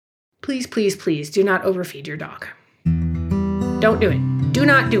please, please, please do not overfeed your dog. Don't do it. Do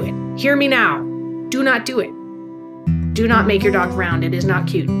not do it. Hear me now. Do not do it. Do not make your dog round. It is not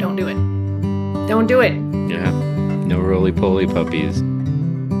cute. Don't do it. Don't do it. Yeah. No roly-poly puppies.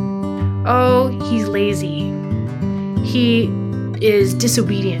 Oh, he's lazy. He is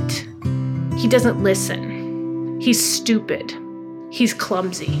disobedient. He doesn't listen. He's stupid. He's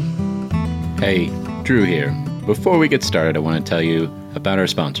clumsy. Hey, Drew here. Before we get started, I want to tell you about our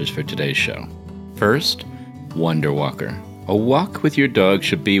sponsors for today's show. First, Wonder Walker. A walk with your dog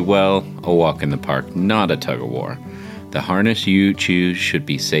should be, well, a walk in the park, not a tug-of-war. The harness you choose should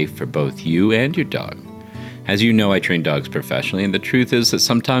be safe for both you and your dog. As you know, I train dogs professionally, and the truth is that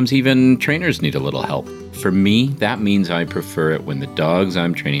sometimes even trainers need a little help. For me, that means I prefer it when the dogs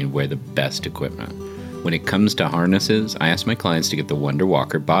I'm training wear the best equipment. When it comes to harnesses, I ask my clients to get the Wonder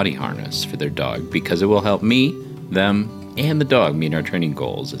Walker body harness for their dog because it will help me, them, and the dog meet our training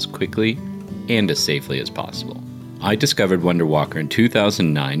goals as quickly and as safely as possible. I discovered Wonder Walker in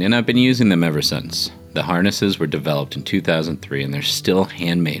 2009, and I've been using them ever since. The harnesses were developed in 2003, and they're still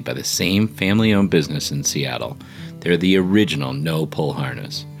handmade by the same family-owned business in Seattle. They're the original no-pull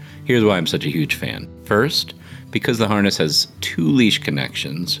harness. Here's why I'm such a huge fan. First, because the harness has 2 leash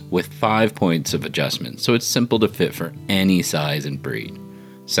connections with 5 points of adjustment, so it's simple to fit for any size and breed.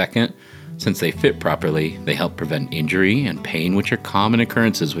 Second, since they fit properly, they help prevent injury and pain, which are common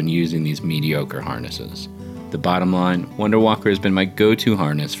occurrences when using these mediocre harnesses. The bottom line, Wonder Walker has been my go-to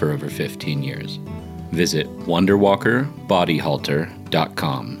harness for over 15 years. Visit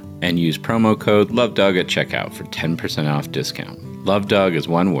wonderwalkerbodyhalter.com and use promo code LOVEDOG at checkout for 10% off discount. LoveDog is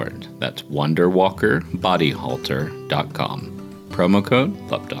one word. That's wonderwalkerbodyhalter.com. Promo code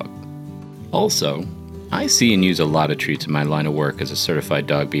LoveDog. Also, I see and use a lot of treats in my line of work as a certified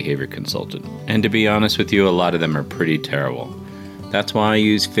dog behavior consultant. And to be honest with you, a lot of them are pretty terrible. That's why I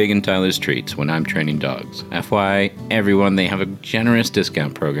use Fig & Tyler's treats when I'm training dogs. FYI, everyone, they have a generous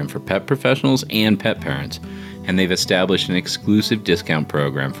discount program for pet professionals and pet parents, and they've established an exclusive discount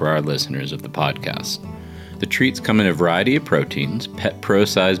program for our listeners of the podcast. The treats come in a variety of proteins, Pet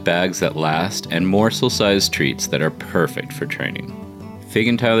Pro-sized bags that last, and morsel-sized treats that are perfect for training.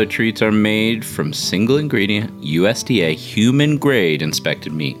 Fig & Tyler treats are made from single-ingredient, USDA, human-grade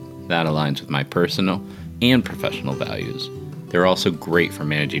inspected meat. That aligns with my personal and professional values. They're also great for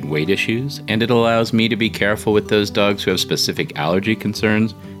managing weight issues, and it allows me to be careful with those dogs who have specific allergy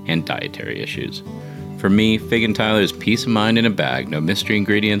concerns and dietary issues. For me, Fig & Tyler is peace of mind in a bag, no mystery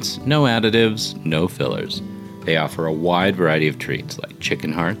ingredients, no additives, no fillers. They offer a wide variety of treats like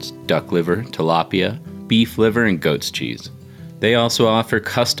chicken hearts, duck liver, tilapia, beef liver, and goat's cheese. They also offer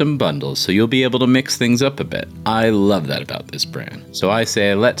custom bundles, so you'll be able to mix things up a bit. I love that about this brand. So I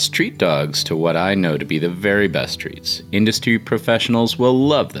say, let's treat dogs to what I know to be the very best treats. Industry professionals will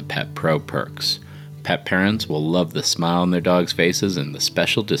love the Pet Pro perks. Pet parents will love the smile on their dogs' faces and the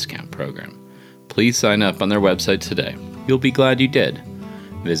special discount program. Please sign up on their website today. You'll be glad you did.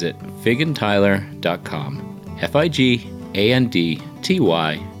 Visit figandtyler.com.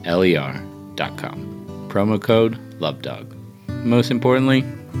 FIGANDTYLER.com. Promo code LOVEDOG. Most importantly,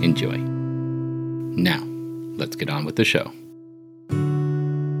 enjoy. Now, let's get on with the show.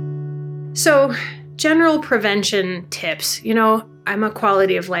 So, general prevention tips. You know, I'm a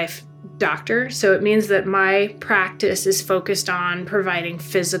quality of life doctor, so it means that my practice is focused on providing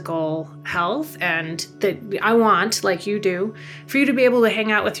physical health, and that I want, like you do, for you to be able to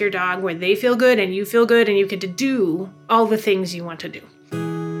hang out with your dog where they feel good and you feel good and you get to do all the things you want to do.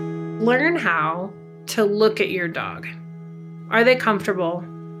 Learn how to look at your dog. Are they comfortable?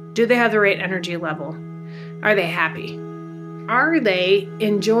 Do they have the right energy level? Are they happy? Are they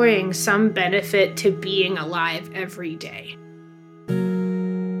enjoying some benefit to being alive every day?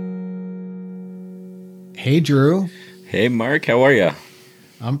 Hey, Drew. Hey, Mark. How are you?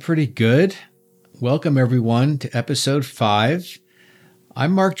 I'm pretty good. Welcome, everyone, to episode 5.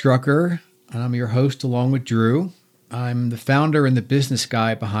 I'm Mark Drucker, and I'm your host along with Drew. I'm the founder and the business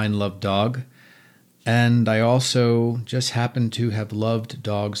guy behind Love Dog. And I also just happen to have loved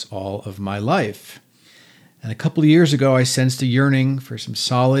dogs all of my life. And a couple of years ago, I sensed a yearning for some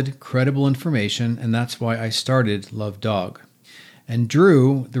solid, credible information, and that's why I started Love Dog. And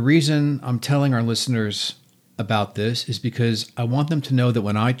Drew, the reason I'm telling our listeners about this is because I want them to know that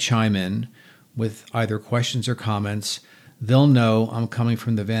when I chime in with either questions or comments, they'll know I'm coming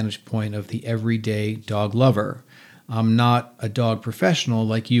from the vantage point of the everyday dog lover. I'm not a dog professional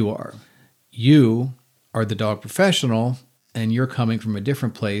like you are. You are the dog professional, and you're coming from a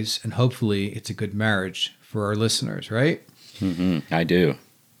different place, and hopefully it's a good marriage for our listeners, right? Mm-hmm. I do.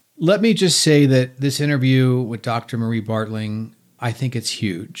 Let me just say that this interview with Dr. Marie Bartling, I think it's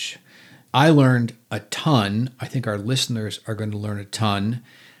huge. I learned a ton. I think our listeners are going to learn a ton.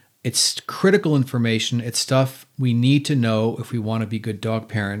 It's critical information. It's stuff we need to know if we want to be good dog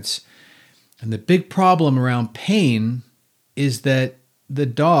parents. And the big problem around pain is that the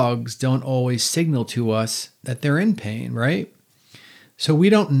dogs don't always signal to us that they're in pain, right? So we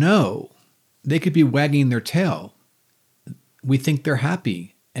don't know. They could be wagging their tail. We think they're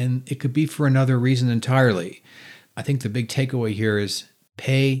happy, and it could be for another reason entirely. I think the big takeaway here is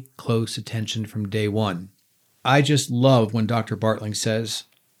pay close attention from day one. I just love when Dr. Bartling says,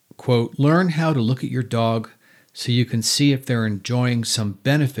 quote, learn how to look at your dog so you can see if they're enjoying some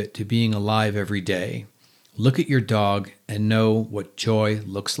benefit to being alive every day. Look at your dog and know what joy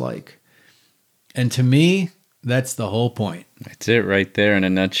looks like. And to me, that's the whole point. That's it right there in a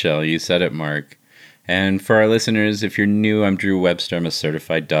nutshell. You said it, Mark. And for our listeners, if you're new, I'm Drew Webster. I'm a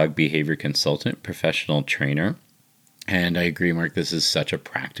certified dog behavior consultant, professional trainer. And I agree, Mark, this is such a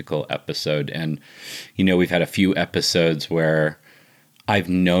practical episode. And, we've had a few episodes where I've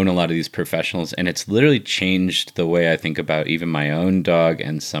known a lot of these professionals, and it's literally changed the way I think about even my own dog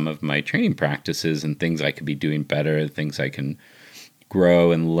and some of my training practices and things I could be doing better, things I can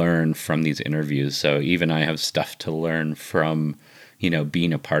grow and learn from these interviews. So even I have stuff to learn from,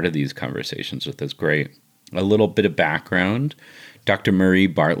 being a part of these conversations with is great. A little bit of background. Dr. Marie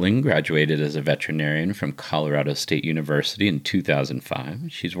Bartling graduated as a veterinarian from Colorado State University in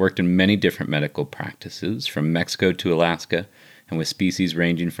 2005. She's worked in many different medical practices from Mexico to Alaska, and with species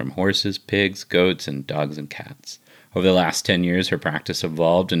ranging from horses, pigs, goats, and dogs and cats. Over the last 10 years, her practice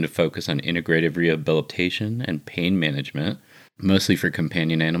evolved into focus on integrative rehabilitation and pain management, mostly for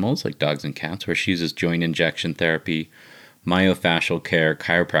companion animals like dogs and cats, where she uses joint injection therapy, myofascial care,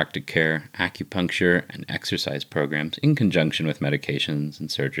 chiropractic care, acupuncture, and exercise programs in conjunction with medications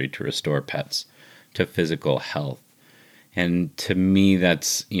and surgery to restore pets to physical health. And to me,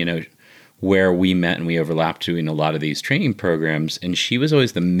 that's, where we met and we overlapped doing a lot of these training programs. And she was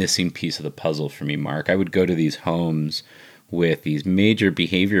always the missing piece of the puzzle for me, Mark. I would go to these homes with these major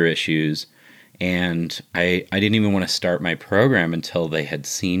behavior issues, and I didn't even want to start my program until they had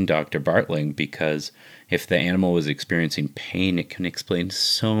seen Dr. Bartling, because if the animal was experiencing pain, it can explain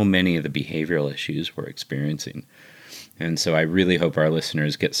so many of the behavioral issues we're experiencing. And so I really hope our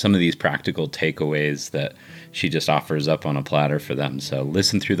listeners get some of these practical takeaways that she just offers up on a platter for them. So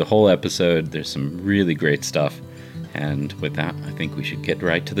listen through the whole episode. There's some really great stuff. And with that, I think we should get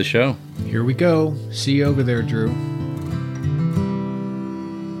right to the show. Here we go. See you over there, Drew.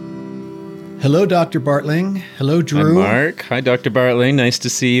 Hello, Dr. Bartling. Hello, Drew. Hi, Mark. Hi, Dr. Bartling. Nice to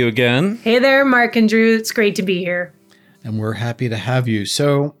see you again. Hey there, Mark and Drew. It's great to be here. And we're happy to have you.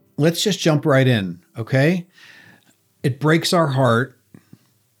 So let's just jump right in, okay? It breaks our heart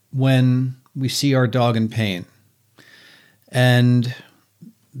when we see our dog in pain. And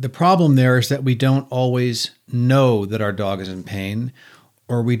the problem there is that we don't always know that our dog is in pain,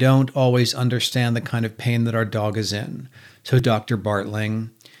 or we don't always understand the kind of pain that our dog is in. So, Dr.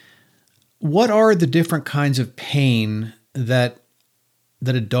 Bartling, what are the different kinds of pain that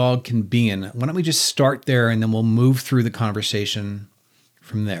a dog can be in? Why don't we just start there, and then we'll move through the conversation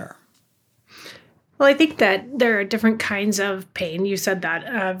from there. Well, I think that there are different kinds of pain. You said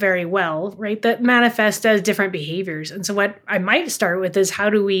that very well, right? That manifest as different behaviors. And so what I might start with is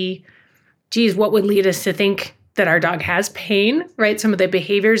what would lead us to think that our dog has pain, right? Some of the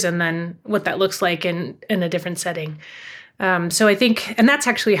behaviors, and then what that looks like in a different setting. So I think, and that's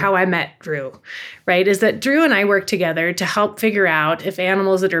actually how I met Drew, right? Is that Drew and I work together to help figure out if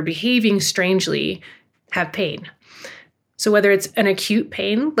animals that are behaving strangely have pain. So whether it's an acute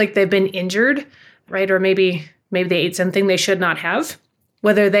pain, like they've been injured, right? Or maybe they ate something they should not have.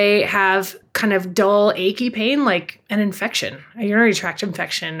 Whether they have kind of dull, achy pain, like an infection, a urinary tract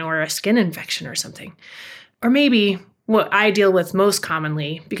infection or a skin infection or something. Or maybe what I deal with most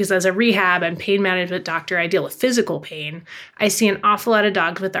commonly, because as a rehab and pain management doctor, I deal with physical pain. I see an awful lot of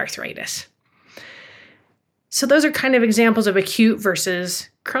dogs with arthritis. So those are kind of examples of acute versus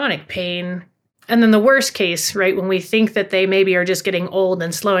chronic pain. And then the worst case, right, when we think that they maybe are just getting old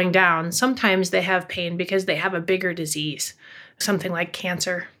and slowing down, sometimes they have pain because they have a bigger disease, something like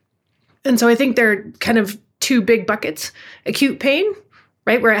cancer. And so I think there are kind of two big buckets: acute pain,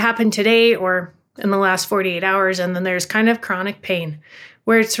 right, where it happened today or in the last 48 hours. And then there's kind of chronic pain,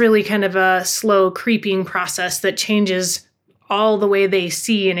 where it's really kind of a slow creeping process that changes all the way they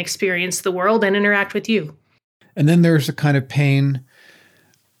see and experience the world and interact with you. And then there's a kind of pain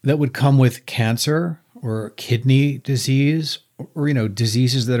that would come with cancer or kidney disease, or,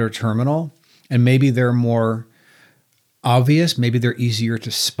 diseases that are terminal. And maybe they're more obvious. Maybe they're easier to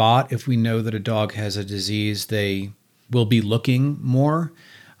spot. If we know that a dog has a disease, they will be looking more.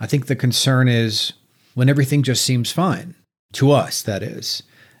 I think the concern is when everything just seems fine, to us, that is,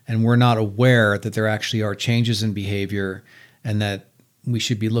 and we're not aware that there actually are changes in behavior and that we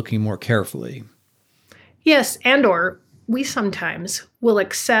should be looking more carefully. Yes, and or we sometimes will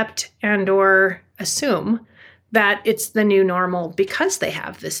accept and or assume that it's the new normal because they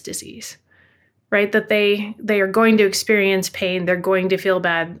have this disease, right? That they are going to experience pain, they're going to feel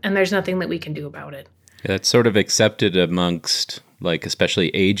bad, and there's nothing that we can do about it. That's sort of accepted amongst, like, especially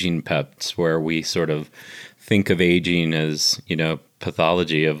aging pets, where we sort of think of aging as,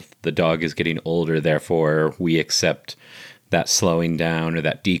 pathology of the dog is getting older, therefore we accept that slowing down or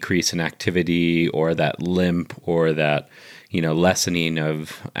that decrease in activity or that limp or that, lessening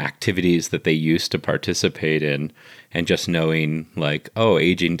of activities that they used to participate in, and just knowing like, oh,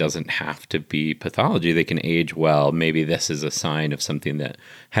 aging doesn't have to be pathology. They can age well. Maybe this is a sign of something that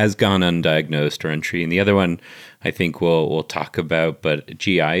has gone undiagnosed or untreated. And the other one I think we'll talk about, but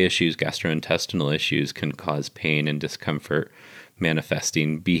GI issues, gastrointestinal issues can cause pain and discomfort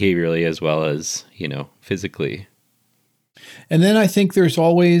manifesting behaviorally as well as, physically. And then I think there's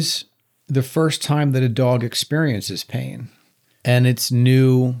always the first time that a dog experiences pain, and it's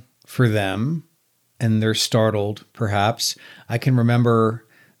new for them, and they're startled, perhaps. I can remember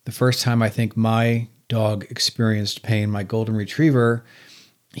the first time I think my dog experienced pain, my golden retriever,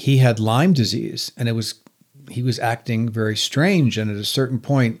 he had Lyme disease, and he was acting very strange. And at a certain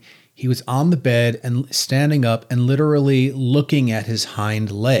point, he was on the bed and standing up and literally looking at his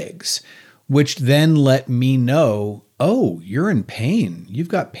hind legs, which then let me know, oh, you're in pain. You've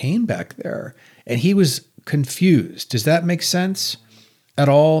got pain back there. And he was confused. Does that make sense at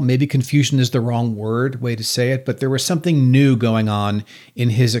all? Maybe confusion is the wrong way to say it, but there was something new going on in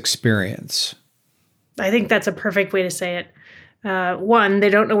his experience. I think that's a perfect way to say it. One, they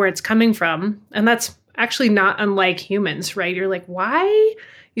don't know where it's coming from. And that's actually not unlike humans, right? You're like, why?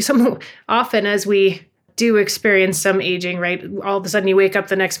 Often as we do experience some aging, right? All of a sudden you wake up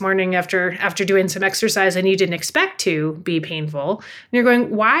the next morning after doing some exercise and you didn't expect to be painful. And you're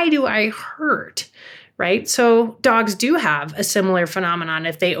going, why do I hurt? Right? So dogs do have a similar phenomenon.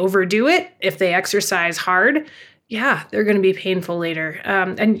 If they overdo it, if they exercise hard, yeah, they're going to be painful later.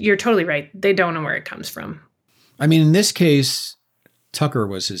 And you're totally right. They don't know where it comes from. I mean, in this case, Tucker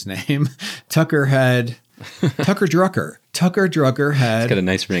was his name. Tucker Drucker. Tucker Drucker had... It's got a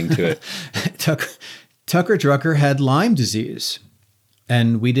nice ring to it. Tucker Drucker had Lyme disease,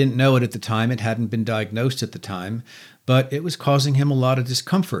 and we didn't know it at the time. It hadn't been diagnosed at the time, but it was causing him a lot of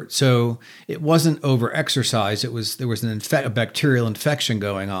discomfort. So it wasn't over-exercise. There was a bacterial infection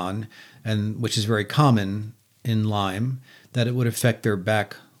going on, and which is very common in Lyme, that it would affect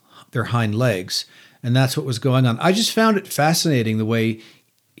their hind legs, and that's what was going on. I just found it fascinating the way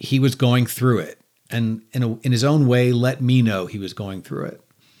he was going through it, and in his own way let me know he was going through it.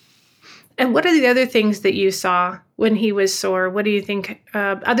 And what are the other things that you saw when he was sore? What do you think,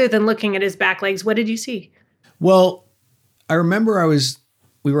 other than looking at his back legs, what did you see? Well, I remember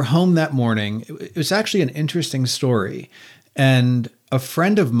we were home that morning. It was actually an interesting story. And a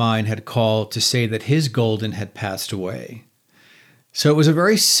friend of mine had called to say that his golden had passed away. So it was a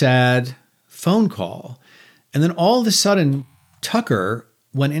very sad phone call. And then all of a sudden, Tucker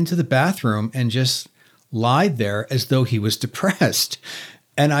went into the bathroom and just lied there as though he was depressed.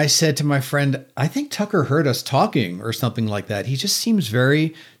 And I said to my friend, I think Tucker heard us talking or something like that. He just seems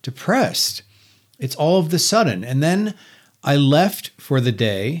very depressed. It's all of the sudden. And then I left for the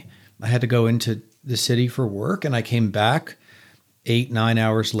day. I had to go into the city for work, and I came back 8-9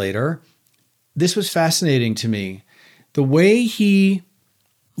 hours later. This was fascinating to me. The way he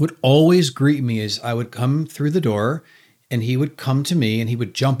would always greet me is I would come through the door, and he would come to me, and he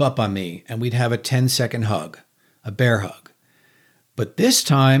would jump up on me, and we'd have a 10-second hug, a bear hug. But this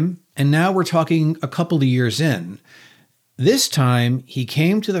time, and now we're talking a couple of years in, this time he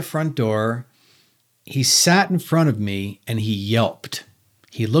came to the front door, he sat in front of me, and he yelped.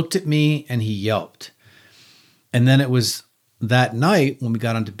 He looked at me and he yelped. And then it was that night when we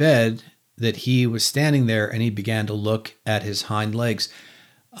got onto bed that he was standing there and he began to look at his hind legs.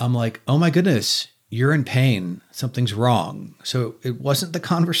 I'm like, oh my goodness, you're in pain. Something's wrong. So it wasn't the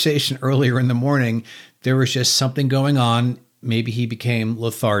conversation earlier in the morning. There was just something going on. Maybe he became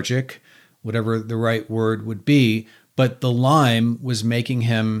lethargic, whatever the right word would be. But the Lyme was making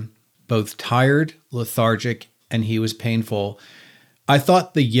him both tired, lethargic, and he was painful. I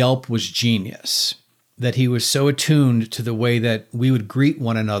thought the yelp was genius, that he was so attuned to the way that we would greet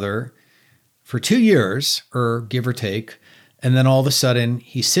one another for 2 years, or give or take. And then all of a sudden,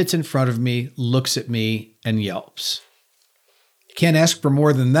 he sits in front of me, looks at me, and yelps. You can't ask for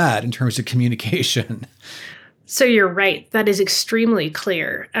more than that in terms of communication. So you're right. That is extremely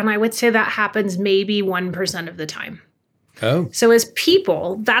clear. And I would say that happens maybe 1% of the time. Oh. So as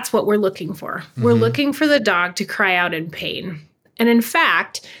people, that's what we're looking for. We're looking for the dog to cry out in pain. And in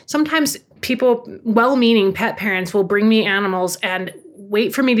fact, sometimes people, well-meaning pet parents, will bring me animals and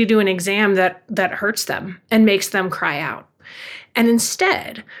wait for me to do an exam that hurts them and makes them cry out. And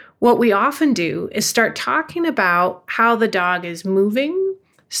instead, what we often do is start talking about how the dog is moving,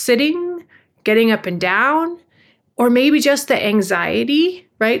 sitting, getting up and down, or maybe just the anxiety,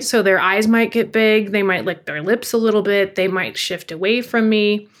 right? So their eyes might get big, they might lick their lips a little bit, they might shift away from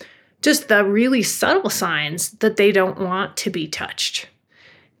me. Just the really subtle signs that they don't want to be touched.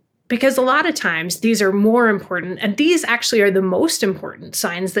 Because a lot of times these are more important, and these actually are the most important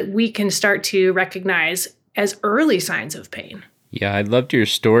signs that we can start to recognize as early signs of pain. Yeah, I loved your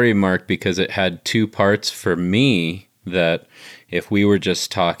story, Mark, because it had two parts for me that if we were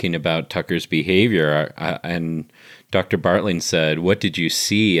just talking about Tucker's behavior, and Dr. Bartling said, what did you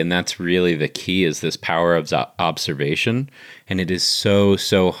see? And that's really the key, is this power of observation. And it is so,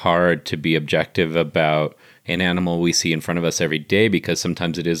 so hard to be objective about an animal we see in front of us every day, because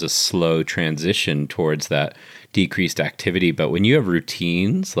sometimes it is a slow transition towards that decreased activity. But when you have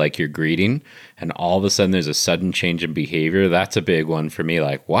routines like your greeting and all of a sudden there's a sudden change in behavior, that's a big one for me.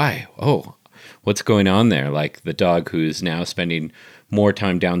 Like, why? Oh, what's going on there? Like the dog who's now spending more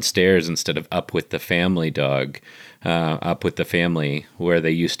time downstairs instead of up with the family dog, up with the family where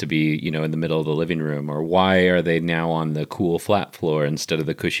they used to be, in the middle of the living room. Or why are they now on the cool flat floor instead of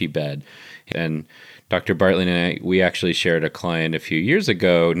the cushy bed? And Dr. Bartling and we actually shared a client a few years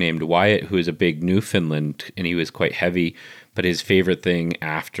ago named Wyatt, who is a big Newfoundland, and he was quite heavy. But his favorite thing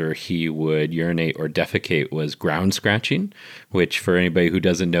after he would urinate or defecate was ground scratching, which for anybody who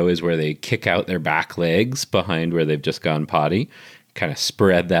doesn't know is where they kick out their back legs behind where they've just gone potty, kind of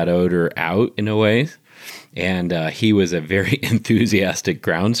spread that odor out in a way. And he was a very enthusiastic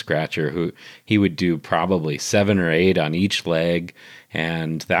ground scratcher who he would do probably 7 or 8 on each leg.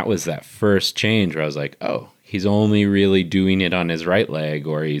 And that was that first change where I was like, oh, he's only really doing it on his right leg,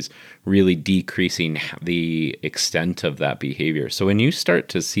 or he's really decreasing the extent of that behavior. So when you start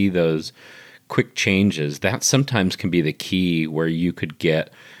to see those quick changes, that sometimes can be the key where you could get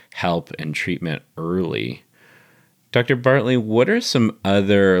help and treatment early. Dr. Bartling, what are some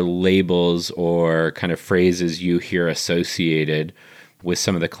other labels or kind of phrases you hear associated with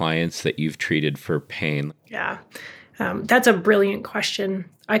some of the clients that you've treated for pain? Yeah, that's a brilliant question.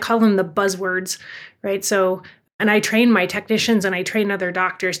 I call them the buzzwords, right? So, and I train my technicians and I train other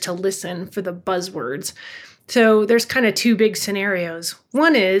doctors to listen for the buzzwords. So there's kind of 2 big scenarios.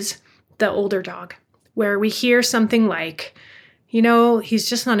 One is the older dog, where we hear something like, he's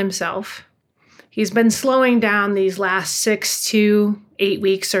just not himself. He's been slowing down these last 6 to 8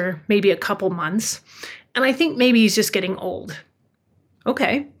 weeks or maybe a couple months. And I think maybe he's just getting old.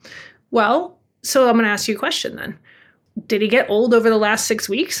 Okay. Well, so I'm going to ask you a question then. Did he get old over the last 6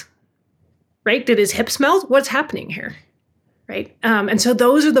 weeks? Right? Did his hips melt? What's happening here? Right? And so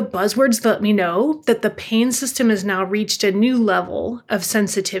those are the buzzwords that let me know that the pain system has now reached a new level of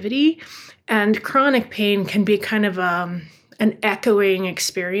sensitivity, and chronic pain can be kind of an echoing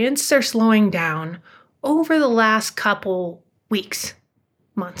experience. They're slowing down over the last couple weeks,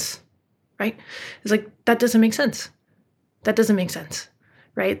 months, right? It's like, that doesn't make sense. That doesn't make sense,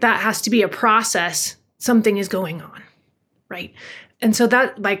 right? That has to be a process. Something is going on, right? And so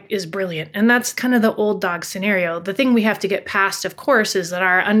that is brilliant. And that's kind of the old dog scenario. The thing we have to get past, of course, is that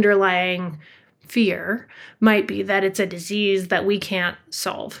our underlying fear might be that it's a disease that we can't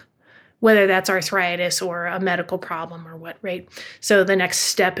solve, whether that's arthritis or a medical problem or what, right? So the next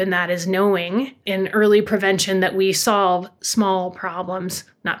step in that is knowing in early prevention that we solve small problems,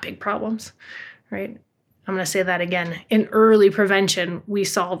 not big problems, right? I'm going to say that again. In early prevention, we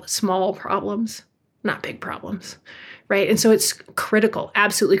solve small problems, not big problems, right? And so it's critical,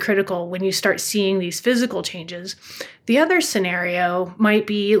 absolutely critical when you start seeing these physical changes. The other scenario might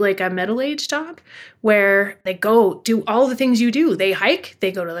be like a middle-aged dog where they go do all the things you do. They hike,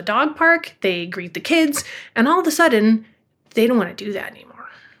 they go to the dog park, they greet the kids, and all of a sudden, they don't want to do that anymore.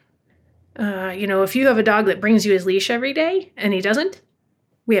 If you have a dog that brings you his leash every day and he doesn't,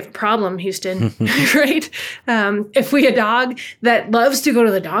 we have a problem, Houston, right? If we have a dog that loves to go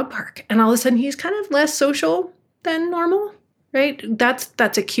to the dog park and all of a sudden he's kind of less social than normal, right? That's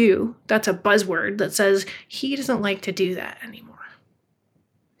a cue. That's a buzzword that says he doesn't like to do that anymore.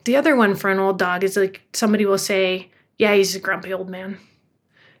 The other one for an old dog is like somebody will say, yeah, he's a grumpy old man.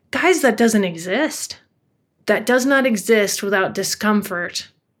 Guys, that doesn't exist. That does not exist without discomfort,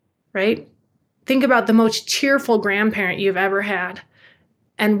 right? Think about the most cheerful grandparent you've ever had.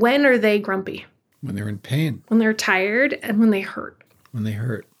 And when are they grumpy? When they're in pain. when they're tired, and when they hurt. When they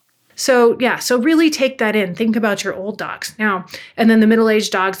hurt. So really take that in. Think about your old dogs now. And then the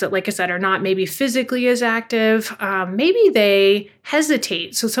middle-aged dogs that, like I said, are not maybe physically as active. Maybe they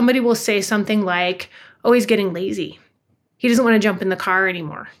hesitate. So somebody will say something like, oh, he's getting lazy. He doesn't want to jump in the car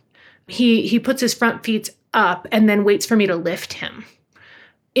anymore. He puts his front feet up and then waits for me to lift him.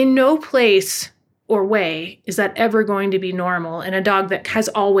 In no place or way is that ever going to be normal in a dog that has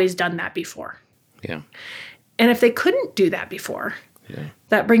always done that before. Yeah. And if they couldn't do that before,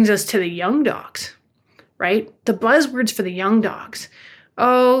 that brings us to the young dogs, right? The buzzwords for the young dogs.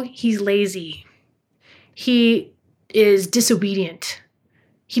 Oh, he's lazy. He is disobedient.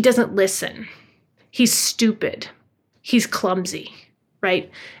 He doesn't listen. He's stupid. He's clumsy, right?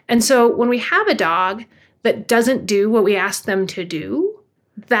 And so when we have a dog that doesn't do what we ask them to do,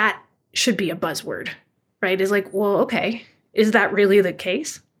 that should be a buzzword, right? It's like, well, okay, is that really the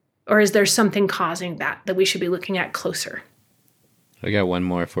case? Or is there something causing that we should be looking at closer? I got one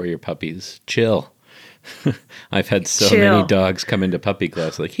more for your puppies. Chill. I've had so many dogs come into puppy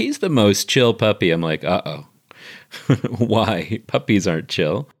class like, he's the most chill puppy. I'm like, uh-oh. Why? Puppies aren't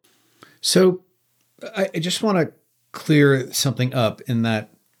chill. So I just want to clear something up in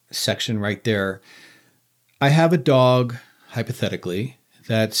that section right there. I have a dog, hypothetically,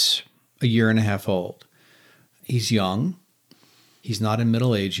 that's a year and a half old. He's young. He's not in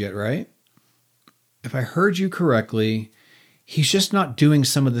middle age yet, right? If I heard you correctly, he's just not doing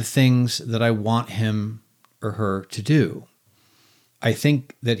some of the things that I want him or her to do. I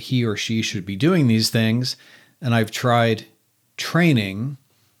think that he or she should be doing these things, and I've tried training,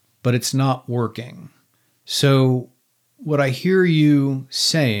 but it's not working. So what I hear you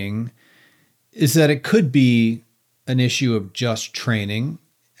saying is that it could be an issue of just training.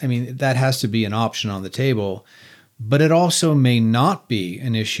 I mean, that has to be an option on the table, but it also may not be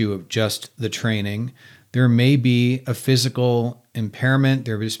an issue of just the training. There may be a physical impairment.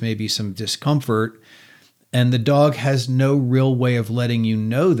 There just may be some discomfort, and the dog has no real way of letting you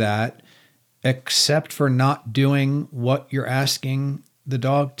know that except for not doing what you're asking the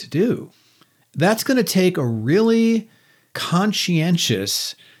dog to do. That's going to take a really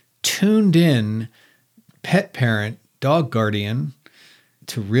conscientious, tuned in pet parent, dog guardian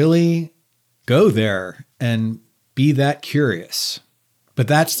to really go there and be that curious. But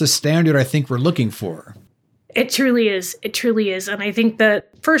that's the standard I think we're looking for. It truly is. It truly is. And I think the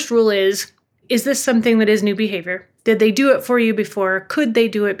first rule is this something that is new behavior? Did they do it for you before? Could they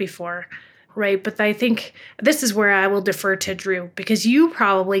do it before? Right. But I think this is where I will defer to Drew, because you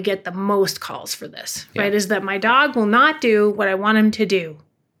probably get the most calls for this, right? Is that my dog will not do what I want him to do.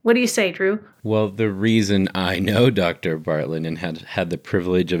 What do you say, Drew? Well, the reason I know Dr. Bartling and had the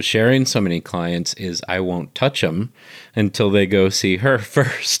privilege of sharing so many clients is I won't touch them until they go see her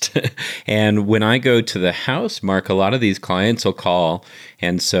first. And when I go to the house, Mark, a lot of these clients will call.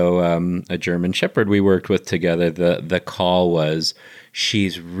 And so a German Shepherd we worked with together, the call was,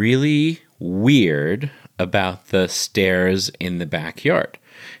 she's really weird about the stairs in the backyard.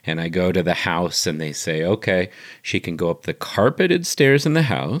 And I go to the house and they say, okay, she can go up the carpeted stairs in the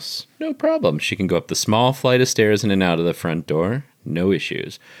house. No problem. She can go up the small flight of stairs in and out of the front door. No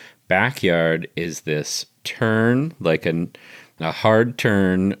issues. Backyard is this turn, like a hard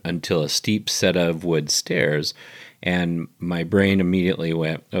turn until a steep set of wood stairs. And my brain immediately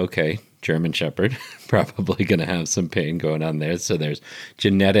went, okay, German Shepherd, probably going to have some pain going on there. So there's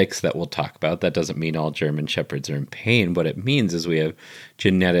genetics that we'll talk about. That doesn't mean all German Shepherds are in pain. What it means is we have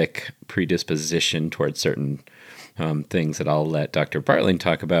genetic predisposition towards certain things that I'll let Dr. Bartling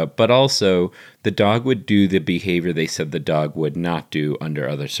talk about. But also, the dog would do the behavior they said the dog would not do under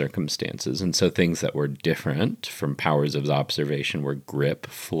other circumstances. And so things that were different from powers of observation were grip,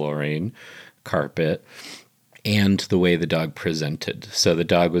 flooring, carpet, and the way the dog presented. So the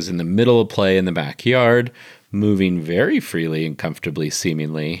dog was in the middle of play in the backyard, moving very freely and comfortably,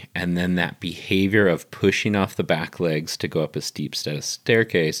 seemingly, and then that behavior of pushing off the back legs to go up a steep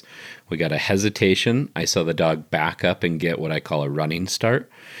staircase, we got a hesitation. I saw the dog back up and get what I call a running start,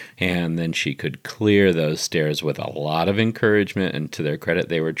 and then she could clear those stairs with a lot of encouragement, and to their credit,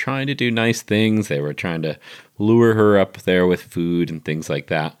 they were trying to do nice things. They were trying to lure her up there with food and things like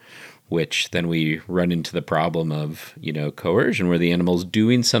that, which then we run into the problem of, coercion, where the animal's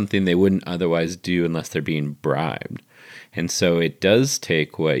doing something they wouldn't otherwise do unless they're being bribed. And so it does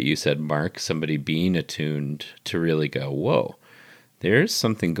take what you said, Mark, somebody being attuned to really go, whoa, there's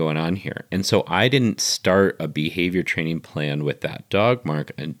something going on here. And so I didn't start a behavior training plan with that dog,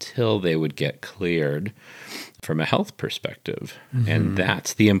 Mark, until they would get cleared from a health perspective. And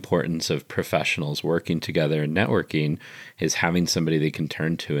that's the importance of professionals working together and networking, is having somebody they can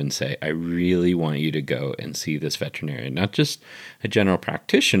turn to and say, I really want you to go and see this veterinarian, not just a general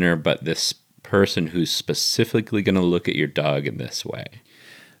practitioner, but this person who's specifically going to look at your dog in this way.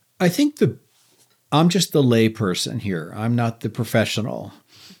 I think I'm just the lay person here. I'm not the professional.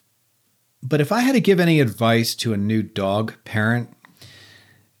 But if I had to give any advice to a new dog parent,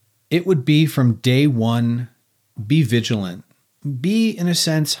 it would be from day one, be vigilant. Be, in a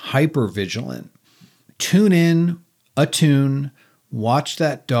sense, hyper vigilant. Tune in, attune, watch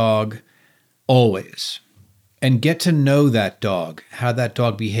that dog always, and get to know that dog, how that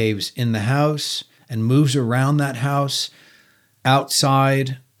dog behaves in the house and moves around that house,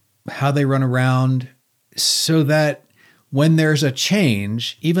 outside, how they run around, so that when there's a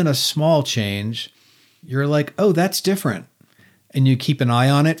change, even a small change, you're like, oh, that's different. And you keep an eye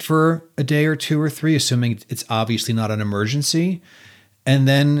on it for a day or two or three, assuming it's obviously not an emergency. And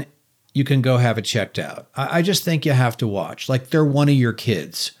then you can go have it checked out. I just think you have to watch. Like they're one of your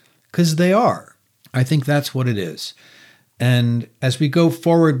kids, because they are. I think that's what it is. And as we go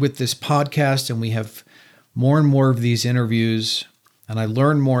forward with this podcast and we have more and more of these interviews and I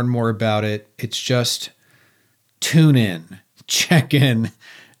learn more and more about it, it's just tune in, check in,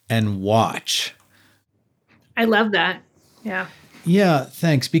 and watch. I love that. Yeah. Yeah,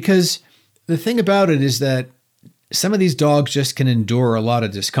 thanks. Because the thing about it is that some of these dogs just can endure a lot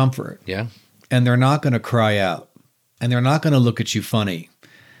of discomfort. Yeah. And they're not going to cry out. And they're not going to look at you funny.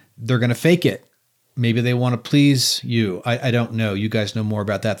 They're going to fake it. Maybe they want to please you. I don't know. You guys know more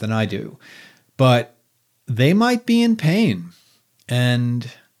about that than I do. But they might be in pain. And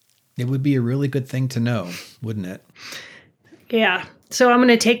it would be a really good thing to know, wouldn't it? Yeah. So I'm going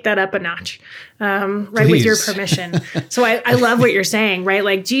to take that up a notch, right, Please. with your permission. So I love what you're saying, right?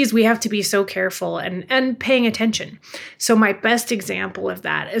 Like, geez, we have to be so careful and paying attention. So my best example of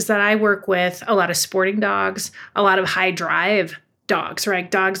that is that I work with a lot of sporting dogs, a lot of high drive dogs, right?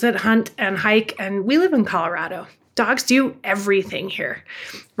 Dogs that hunt and hike, and we live in Colorado. Dogs do everything here,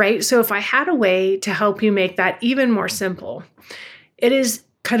 right? So if I had a way to help you make that even more simple, it is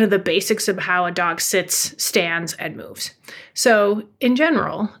kind of the basics of how a dog sits, stands, and moves. So in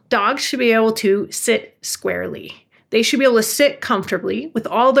general, dogs should be able to sit squarely. They should be able to sit comfortably with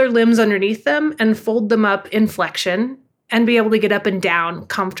all their limbs underneath them and fold them up in flexion and be able to get up and down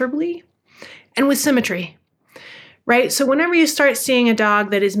comfortably and with symmetry, right? So whenever you start seeing a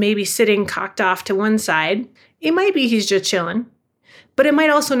dog that is maybe sitting cocked off to one side, it might be he's just chilling, but it might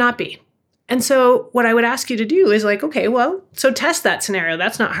also not be. And so what I would ask you to do is like, okay, well, so test that scenario.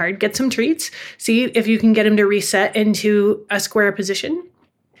 That's not hard. Get some treats. See if you can get him to reset into a square position.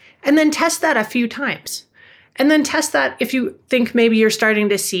 And then test that a few times. And then test that if you think maybe you're starting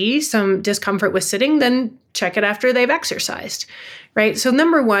to see some discomfort with sitting, then check it after they've exercised, right? So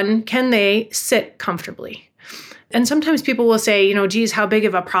number one, can they sit comfortably? And sometimes people will say, geez, how big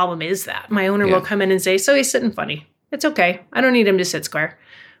of a problem is that? My owner will come in and say, so he's sitting funny. It's okay. I don't need him to sit square.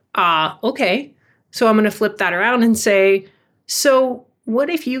 Okay. So I'm going to flip that around and say, so what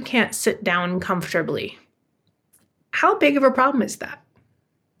if you can't sit down comfortably? How big of a problem is that?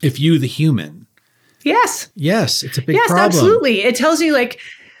 If you, the human. Yes. Yes, it's a big problem. Yes, absolutely. It tells you like,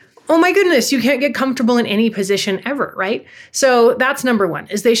 oh my goodness, you can't get comfortable in any position ever, right? So that's number one,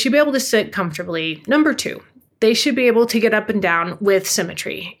 is they should be able to sit comfortably. Number two, they should be able to get up and down with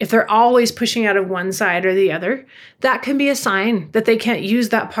symmetry. If they're always pushing out of one side or the other, that can be a sign that they can't use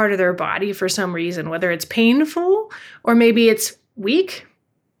that part of their body for some reason, whether it's painful or maybe it's weak,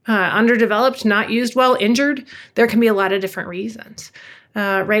 underdeveloped, not used well, injured. There can be a lot of different reasons,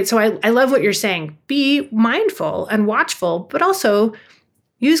 right? So I love what you're saying. Be mindful and watchful, but also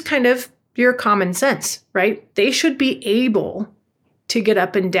use kind of your common sense, right? They should be able to get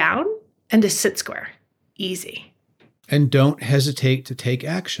up and down and to sit square. Easy. And don't hesitate to take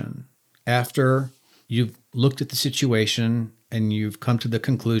action after you've looked at the situation and you've come to the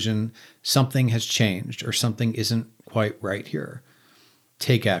conclusion something has changed or something isn't quite right here.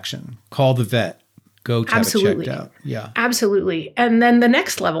 Take action. Call the vet. Go have it checked out. Yeah. Absolutely. And then the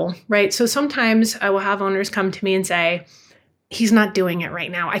next level, right? So sometimes I will have owners come to me and say, he's not doing it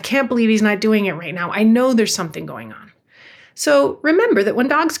right now. I can't believe he's not doing it right now. I know there's something going on. So remember that when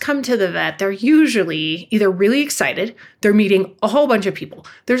dogs come to the vet, they're usually either really excited, they're meeting a whole bunch of people,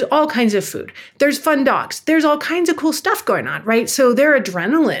 there's all kinds of food, there's fun dogs, there's all kinds of cool stuff going on, right? So their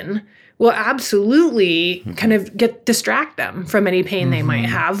adrenaline will absolutely kind of distract them from any pain they might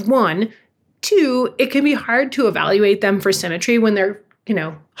have. One, Two, it can be hard to evaluate them for symmetry when they're,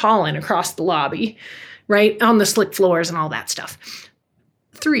 hauling across the lobby, right? On the slick floors and all that stuff.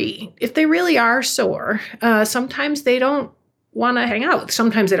 Three, if they really are sore, sometimes they don't want to hang out.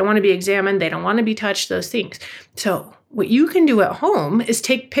 Sometimes they don't want to be examined. They don't want to be touched, those things. So what you can do at home is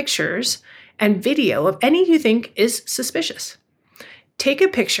take pictures and video of any you think is suspicious. Take a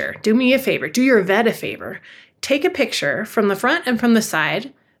picture. Do me a favor. Do your vet a favor. Take a picture from the front and from the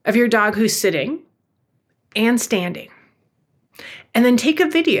side of your dog who's sitting and standing. And then take a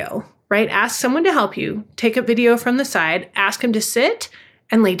video, right? Ask someone to help you. Take a video from the side. Ask him to sit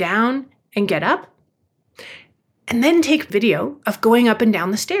and lay down and get up. And then take video of going up and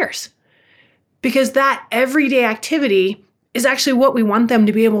down the stairs. Because that everyday activity is actually what we want them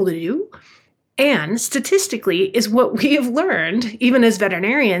to be able to do. And statistically is what we have learned, even as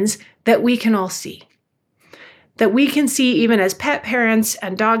veterinarians, that we can all see. That we can see even as pet parents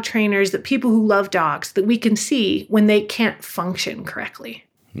and dog trainers, that people who love dogs, that we can see when they can't function correctly.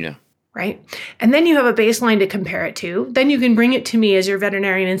 Yeah. Right? And then you have a baseline to compare it to. Then you can bring it to me as your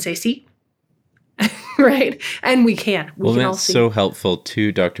veterinarian and say, see? Right? And we can. We can all that's see. So helpful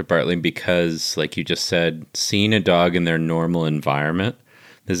too, Dr. Bartling, because like you just said, seeing a dog in their normal environment,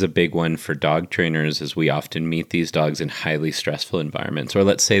 this is a big one for dog trainers, as we often meet these dogs in highly stressful environments. Or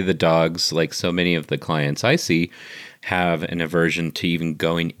let's say the dogs, like so many of the clients I see, have an aversion to even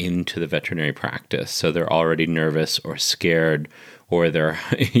going into the veterinary practice. So they're already nervous or scared, or they're,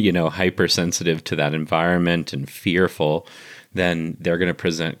 hypersensitive to that environment and fearful. Then they're going to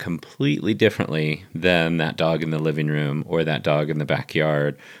present completely differently than that dog in the living room or that dog in the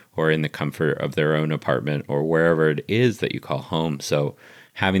backyard or in the comfort of their own apartment or wherever it is that you call home. So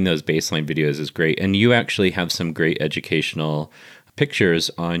having those baseline videos is great. And you actually have some great educational pictures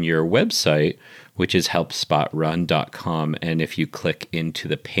on your website, which is helpspotrun.com. And if you click into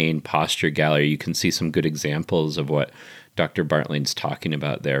the pain posture gallery, you can see some good examples of what Dr. Bartling's talking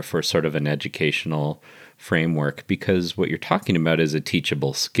about there for sort of an educational framework, because what you're talking about is a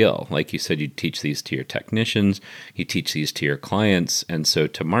teachable skill. Like you said, you teach these to your technicians, you teach these to your clients. And so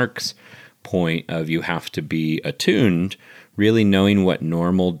to Mark's point of you have to be attuned, really knowing what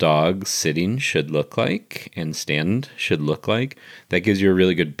normal dog sitting should look like and stand should look like, that gives you a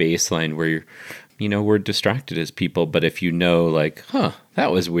really good baseline where we're distracted as people. But if you know like,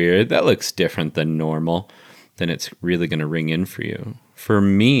 that was weird, that looks different than normal, then it's really going to ring in for you. For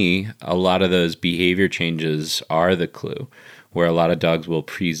me, a lot of those behavior changes are the clue, where a lot of dogs will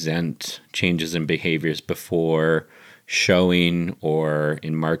present changes in behaviors before showing, or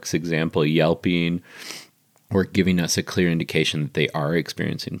in Mark's example, yelping, or giving us a clear indication that they are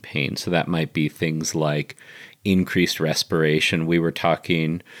experiencing pain. So that might be things like increased respiration. We were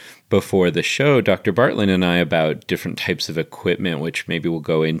talking before the show, Dr. Bartling and I, about different types of equipment, which maybe we'll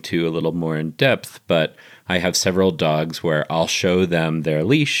go into a little more in depth, but I have several dogs where I'll show them their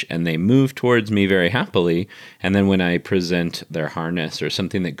leash and they move towards me very happily. And then when I present their harness or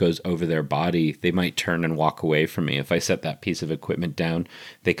something that goes over their body, they might turn and walk away from me. If I set that piece of equipment down,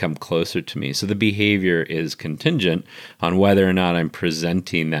 they come closer to me. So the behavior is contingent on whether or not I'm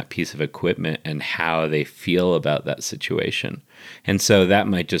presenting that piece of equipment and how they feel about that situation. And so that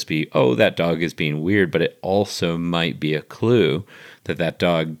might just be, that dog is being weird, but it also might be a clue that that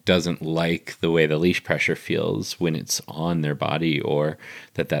dog doesn't like the way the leash pressure feels when it's on their body, or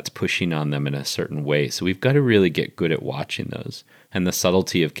that that's pushing on them in a certain way. So we've got to really get good at watching those. And the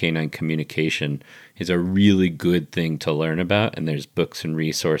subtlety of canine communication is a really good thing to learn about. And there's books and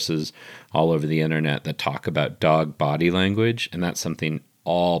resources all over the internet that talk about dog body language. And that's something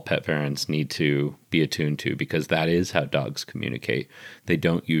all pet parents need to be attuned to, because that is how dogs communicate. They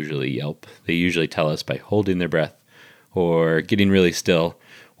don't usually yelp. They usually tell us by holding their breath or getting really still.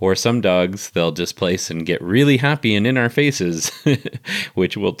 Or some dogs, they'll displace and get really happy and in our faces,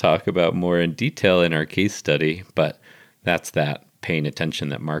 which we'll talk about more in detail in our case study. But that's that paying attention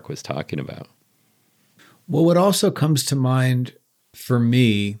that Mark was talking about. Well, what also comes to mind for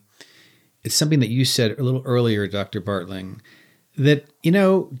me is something that you said a little earlier, Dr. Bartling, that,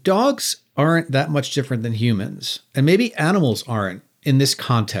 dogs aren't that much different than humans, and maybe animals aren't in this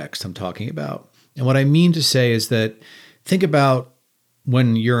context I'm talking about. And what I mean to say is that think about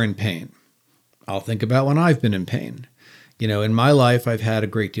when you're in pain. I'll think about when I've been in pain. In my life, I've had a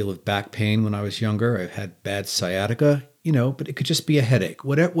great deal of back pain when I was younger. I've had bad sciatica, but it could just be a headache,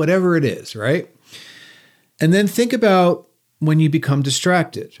 whatever it is, right? And then think about when you become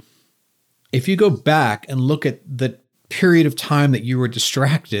distracted. If you go back and look at the period of time that you were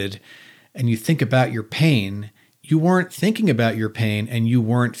distracted and you think about your pain, you weren't thinking about your pain and you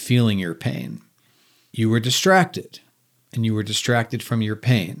weren't feeling your pain. You were distracted, and you were distracted from your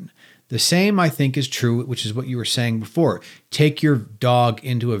pain. The same, I think, is true, which is what you were saying before. Take your dog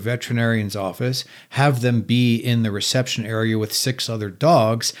into a veterinarian's office, have them be in the reception area with 6 other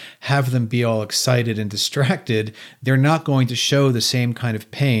dogs, have them be all excited and distracted. They're not going to show the same kind of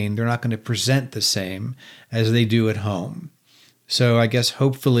pain. They're not going to present the same as they do at home. So I guess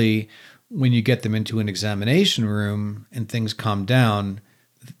hopefully when you get them into an examination room and things calm down,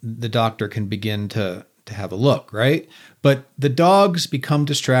 the doctor can begin to have a look, right? But the dogs become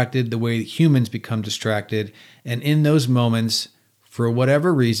distracted the way humans become distracted. And in those moments, for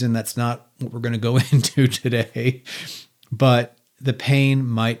whatever reason, that's not what we're going to go into today, but the pain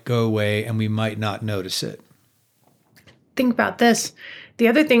might go away and we might not notice it. Think about this. The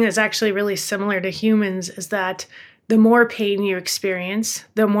other thing that's actually really similar to humans is that the more pain you experience,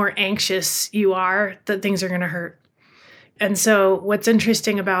 the more anxious you are that things are going to hurt. And so what's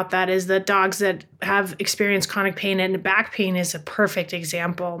interesting about that is that dogs that have experienced chronic pain, and back pain is a perfect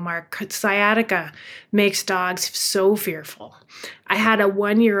example, Mark. Sciatica makes dogs so fearful. I had a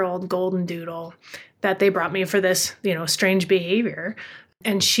 1-year-old golden doodle that they brought me for this, strange behavior.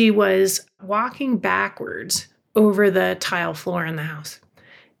 And she was walking backwards over the tile floor in the house.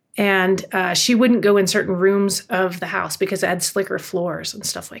 And she wouldn't go in certain rooms of the house because it had slicker floors and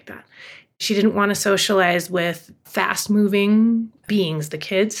stuff like that. She didn't want to socialize with fast-moving beings, the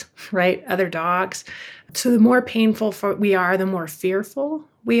kids, right? Other dogs. So the more painful we are, the more fearful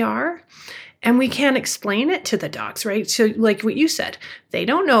we are. And we can't explain it to the dogs, right? So like what you said, they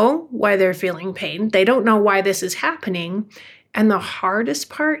don't know why they're feeling pain. They don't know why this is happening. And the hardest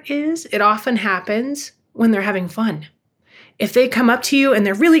part is it often happens when they're having fun. If they come up to you and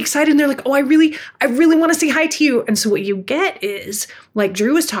they're really excited and they're like, oh, I really want to say hi to you. And so what you get is, like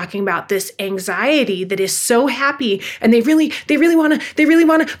Drew was talking about, this anxiety that is so happy and they really want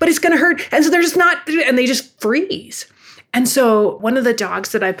to, but it's going to hurt. And so they're just not, and they just freeze. And so one of the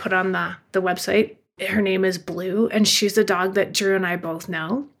dogs that I put on the website, her name is Blue, and she's a dog that Drew and I both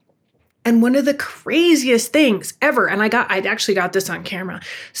know. And one of the craziest things ever, and I actually got this on camera.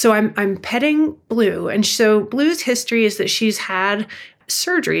 So I'm petting Blue. And so Blue's history is that she's had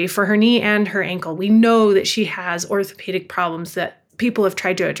surgery for her knee and her ankle. We know that she has orthopedic problems that people have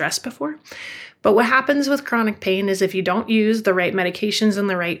tried to address before. But what happens with chronic pain is if you don't use the right medications in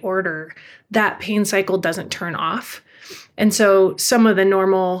the right order, that pain cycle doesn't turn off. And so some of the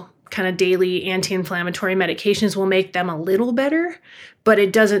normal kind of daily anti-inflammatory medications will make them a little better, but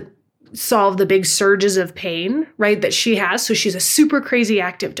it doesn't solve the big surges of pain, right, that she has. So she's a super crazy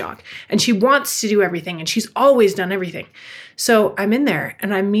active dog and she wants to do everything and she's always done everything. So I'm in there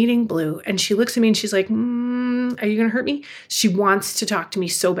and I'm meeting Blue and she looks at me and she's like, are you going to hurt me? She wants to talk to me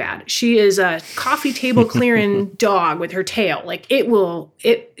so bad. She is a coffee table clearing dog with her tail. Like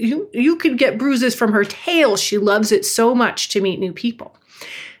you could get bruises from her tail. She loves it so much to meet new people.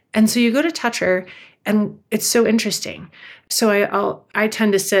 And so you go to touch her and it's so interesting. So I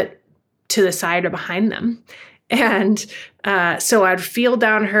tend to sit to the side or behind them. And so I'd feel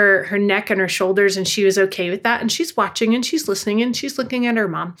down her neck and her shoulders and she was okay with that. And she's watching and she's listening and she's looking at her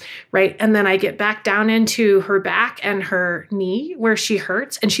mom, right? And then I get back down into her back and her knee where she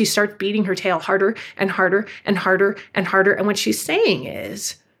hurts and she starts beating her tail harder and harder and harder and harder. And what she's saying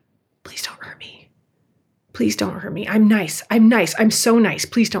is, please don't hurt me. Please don't hurt me. I'm nice. I'm so nice.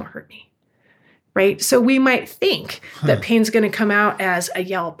 Please don't hurt me. Right? So we might think that pain's going to come out as a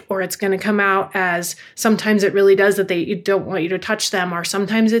yelp, or it's going to come out as sometimes it really does that you don't want you to touch them, or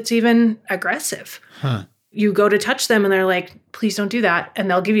sometimes it's even aggressive. You go to touch them and they're like, please don't do that. And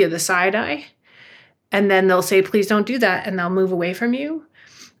they'll give you the side eye. And then they'll say, please don't do that. And they'll move away from you.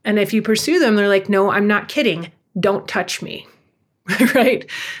 And if you pursue them, they're like, no, I'm not kidding. Don't touch me. Right?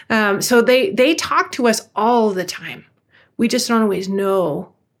 So they talk to us all the time. We just don't always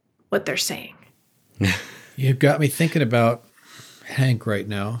know what they're saying. You've got me thinking about Hank right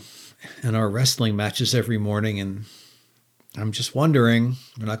now and our wrestling matches every morning. And I'm just wondering,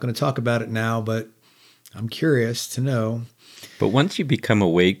 we're not going to talk about it now, but I'm curious to know. But once you become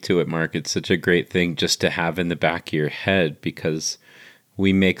awake to it, Mark, it's such a great thing just to have in the back of your head, because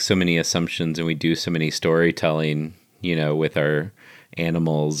we make so many assumptions and we do so many storytelling, with our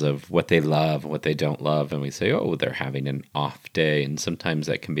animals of what they love, what they don't love. And we say, oh, they're having an off day. And sometimes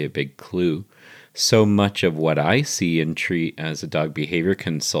that can be a big clue. So much of what I see and treat as a dog behavior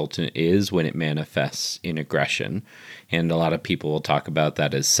consultant is when it manifests in aggression. And a lot of people will talk about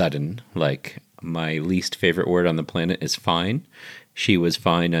that as sudden. Like, my least favorite word on the planet is fine. She was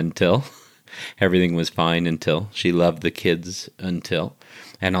fine until. Everything was fine until. She loved the kids until.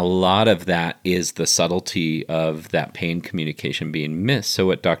 And a lot of that is the subtlety of that pain communication being missed. So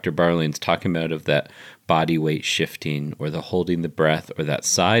what Dr. Bartling's talking about of that body weight shifting or the holding the breath or that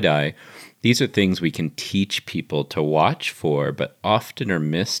side eye, these are things we can teach people to watch for, but often are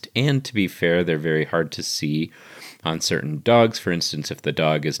missed. And to be fair, they're very hard to see on certain dogs. For instance, if the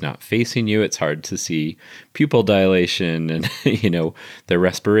dog is not facing you, it's hard to see pupil dilation and, the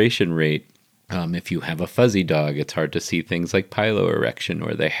respiration rate. If you have a fuzzy dog, it's hard to see things like piloerection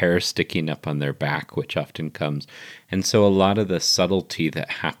or the hair sticking up on their back, which often comes. And so a lot of the subtlety that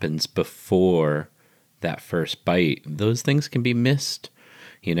happens before that first bite, those things can be missed.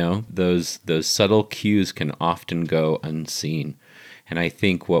 Those subtle cues can often go unseen. And I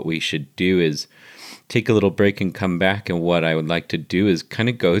think what we should do is take a little break and come back. And what I would like to do is kind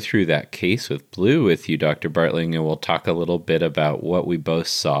of go through that case with Blue with you, Dr. Bartling, and we'll talk a little bit about what we both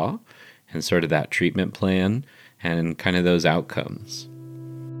saw and sort of that treatment plan and kind of those outcomes.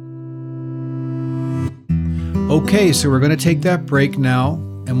 Okay, so we're going to take that break now.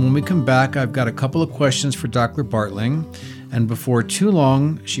 And when we come back, I've got a couple of questions for Dr. Bartling. And before too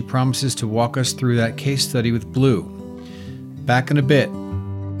long, she promises to walk us through that case study with Blue. Back in a bit.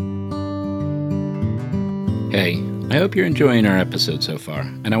 Hey, I hope you're enjoying our episode so far.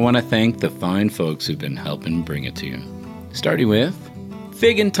 And I want to thank the fine folks who've been helping bring it to you. Starting with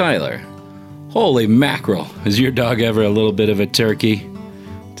Fig and Tyler. Holy mackerel, is your dog ever a little bit of a turkey?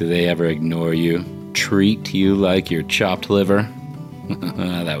 Do they ever ignore you? Treat you like your chopped liver?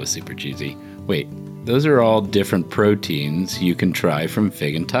 That was super cheesy. Wait, those are all different proteins you can try from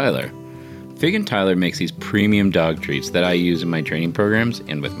Fig and Tyler. Fig and Tyler makes these premium dog treats that I use in my training programs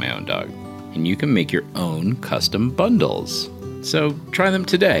and with my own dog. And you can make your own custom bundles. So try them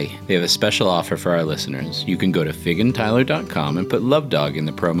today. They have a special offer for our listeners. You can go to figandtyler.com and put LoveDog in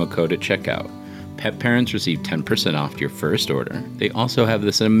the promo code at checkout. Pet parents receive 10% off your first order. They also have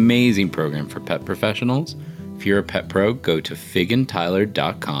this amazing program for pet professionals. If you're a pet pro, go to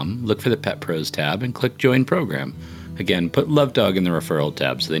figandtyler.com, look for the Pet Pros tab, and click Join Program. Again, put LoveDog in the referral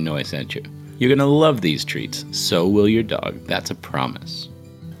tab so they know I sent you. You're going to love these treats. So will your dog. That's a promise.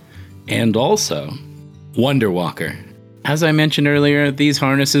 And also, Wonder Walker. As I mentioned earlier, these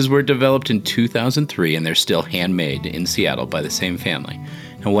harnesses were developed in 2003 and they're still handmade in Seattle by the same family.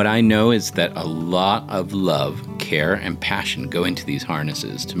 And what I know is that a lot of love, care, and passion go into these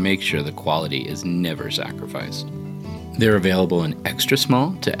harnesses to make sure the quality is never sacrificed. They're available in extra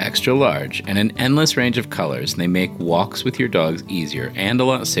small to extra large and an endless range of colors, and they make walks with your dogs easier and a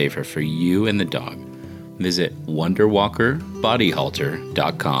lot safer for you and the dog. Visit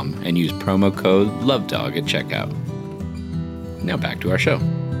WonderwalkerBodyHalter.com and use promo code LoveDog at checkout. Now back to our show.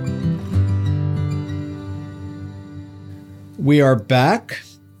 We are back.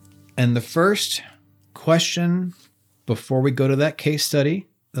 And the first question before we go to that case study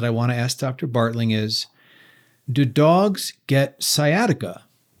that I want to ask Dr. Bartling is, do dogs get sciatica?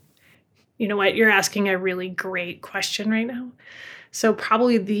 You know what? You're asking a really great question right now. So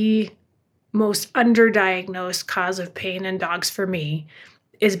probably the most underdiagnosed cause of pain in dogs for me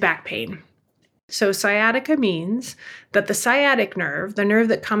is back pain. So sciatica means that the sciatic nerve, the nerve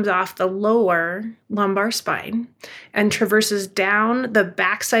that comes off the lower lumbar spine and traverses down the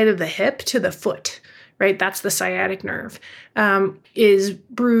backside of the hip to the foot, right? That's the sciatic nerve, is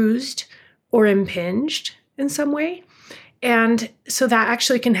bruised or impinged in some way. And so that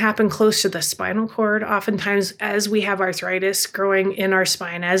actually can happen close to the spinal cord. Oftentimes, as we have arthritis growing in our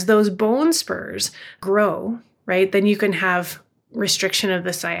spine, as those bone spurs grow, right, then you can have restriction of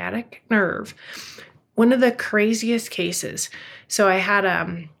the sciatic nerve. One of the craziest cases. So I had,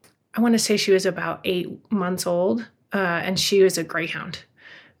 I want to say she was about 8 months old, and she was a greyhound.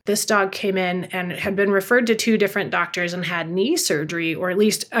 This dog came in and had been referred to 2 different doctors and had knee surgery, or at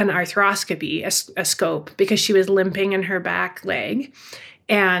least an arthroscopy, a scope, because she was limping in her back leg.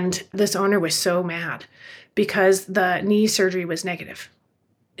 And this owner was so mad because the knee surgery was negative.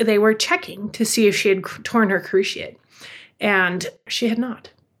 They were checking to see if she had torn her cruciate. And she had not.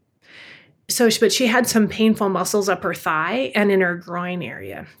 But she had some painful muscles up her thigh and in her groin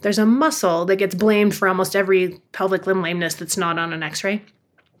area. There's a muscle that gets blamed for almost every pelvic limb lameness that's not on an x-ray.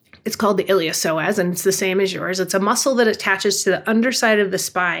 It's called the iliopsoas, and it's the same as yours. It's a muscle that attaches to the underside of the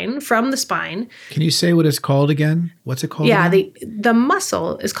spine, from the spine. Can you say what it's called again? What's it called again? The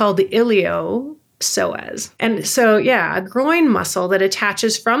muscle is called the iliopsoas. And so, a groin muscle that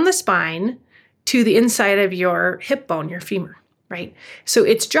attaches from the spine to the inside of your hip bone, your femur, right? So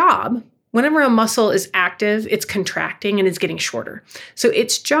its job, whenever a muscle is active, it's contracting and it's getting shorter. So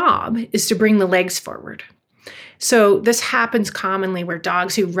its job is to bring the legs forward. So this happens commonly where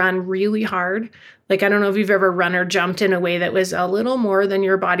dogs who run really hard, Like, I don't know if you've ever run or jumped in a way that was a little more than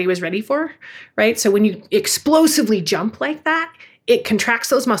your body was ready for, right? So when you explosively jump like that, it contracts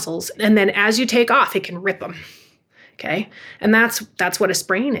those muscles. And then as you take off, it can rip them. Okay. And that's what a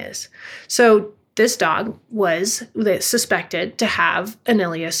sprain is. So this dog was suspected to have an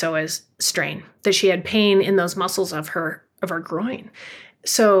iliopsoas strain, that she had pain in those muscles of her groin.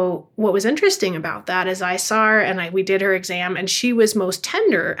 So what was interesting about that is I saw her and we did her exam, and she was most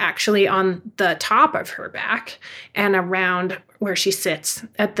tender actually on the top of her back and around where she sits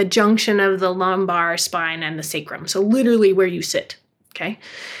at the junction of the lumbar spine and the sacrum. So literally where you sit. Okay.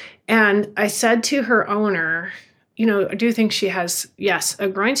 And I said to her owner, I do think she has, yes, a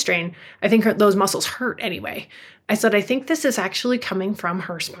groin strain. I think those muscles hurt anyway. I said, I think this is actually coming from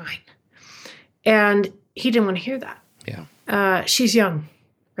her spine. And he didn't want to hear that. Yeah. She's young,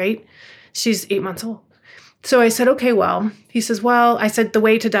 right? She's 8 months old. So I said, okay, well, he says, well, I said, the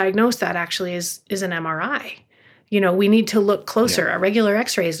way to diagnose that actually is an MRI. We need to look closer. Yeah. A regular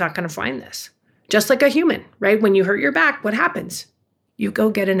x-ray is not going to find this. Just like a human, right? When you hurt your back, what happens? You go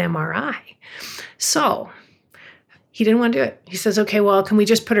get an MRI. So he didn't want to do it. He says, okay, well, can we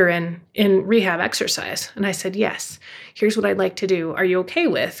just put her in rehab exercise? And I said, yes. Here's what I'd like to do. Are you okay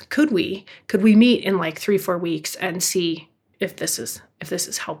with? Could we meet in like 3-4 weeks and see if this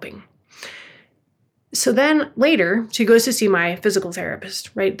is helping? So then later, she goes to see my physical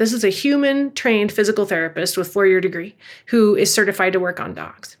therapist, right? This is a human trained physical therapist with 4-year degree who is certified to work on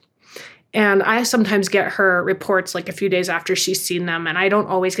dogs. And I sometimes get her reports like a few days after she's seen them, and I don't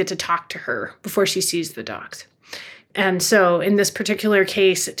always get to talk to her before she sees the dogs. And so in this particular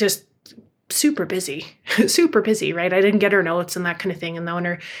case, just super busy, right? I didn't get her notes and that kind of thing. And the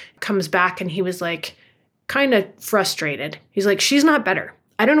owner comes back and he was like, kind of frustrated. He's like, she's not better.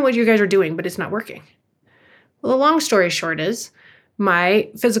 I don't know what you guys are doing, but it's not working. Well, the long story short is my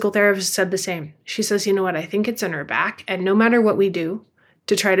physical therapist said the same. She says, you know what? I think it's in her back. And no matter what we do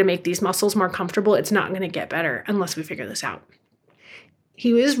to try to make these muscles more comfortable, it's not going to get better unless we figure this out.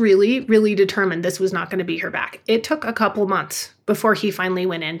 He was really, really determined this was not going to be her back. It took a couple months before he finally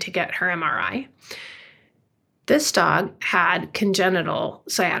went in to get her MRI. This dog had congenital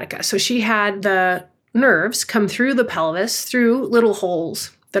sciatica. So she had the nerves come through the pelvis, through little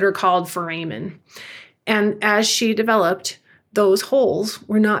holes that are called foramen. And as she developed, those holes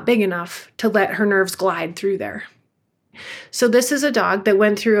were not big enough to let her nerves glide through there. So this is a dog that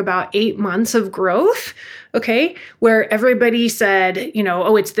went through about 8 months of growth, okay, where everybody said,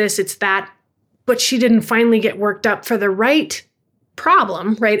 oh, it's this, it's that, but she didn't finally get worked up for the right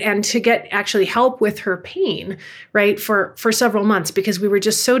problem, right, and to get actually help with her pain, right, for several months, because we were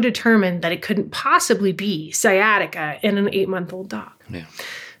just so determined that it couldn't possibly be sciatica in an 8-month-old dog. Yeah.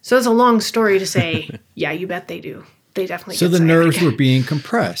 So it's a long story to say, yeah, you bet they do. They definitely So get the sciatica. nerves were being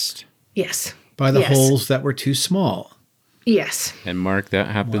compressed. Yes. By the holes that were too small. Yes. And Mark, that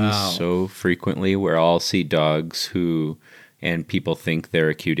happens so frequently where I'll see dogs and people think they're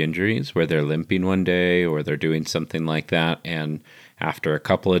acute injuries, where they're limping one day or they're doing something like that. And after a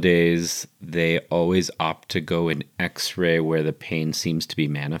couple of days, they always opt to go and x-ray where the pain seems to be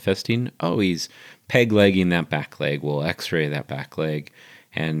manifesting. Oh, he's peg-legging that back leg. We'll x-ray that back leg.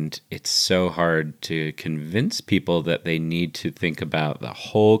 And it's so hard to convince people that they need to think about the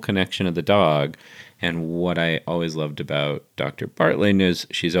whole connection of the dog. And what I always loved about Dr. Bartling is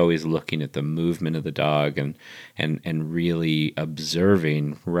she's always looking at the movement of the dog and really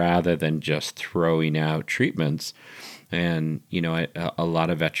observing rather than just throwing out treatments. And, a lot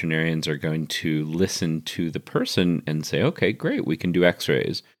of veterinarians are going to listen to the person and say, okay, great, we can do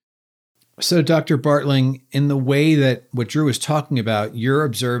x-rays. So, Dr. Bartling, in the way that what Drew was talking about, you're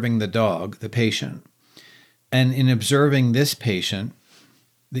observing the dog, the patient. And in observing this patient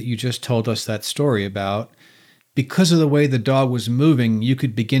that you just told us that story about, because of the way the dog was moving, you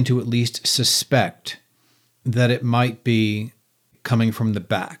could begin to at least suspect that it might be coming from the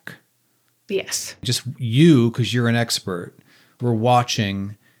back. Yes. Just you, because you're an expert, were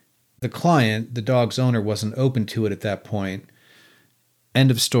watching the client. The dog's owner wasn't open to it at that point. End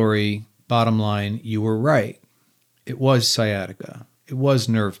of story. Bottom line, you were right. It was sciatica. It was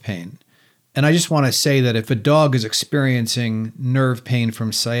nerve pain. And I just want to say that if a dog is experiencing nerve pain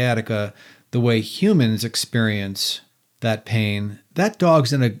from sciatica the way humans experience that pain, that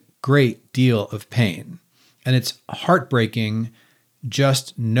dog's in a great deal of pain. And it's heartbreaking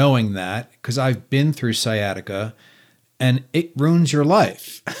just knowing that, because I've been through sciatica and it ruins your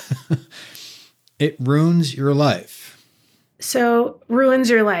life. It ruins your life. So, ruins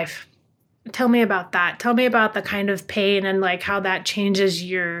your life. Tell me about that. Tell me about the kind of pain and like how that changes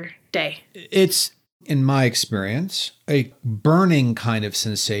your day. It's in my experience, a burning kind of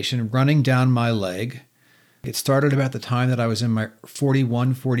sensation running down my leg. It started about the time that I was in my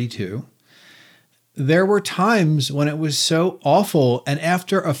 41, 42. There were times when it was so awful. And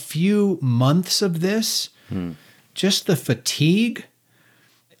after a few months of this, just the fatigue,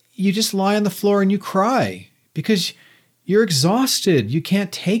 you just lie on the floor and you cry because you're exhausted. You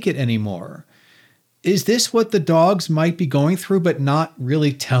can't take it anymore. Is this what the dogs might be going through, but not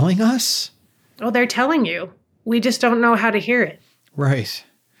really telling us? Oh, they're telling you. We just don't know how to hear it. Right.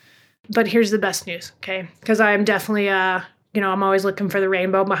 But here's the best news, okay? Because I'm definitely, I'm always looking for the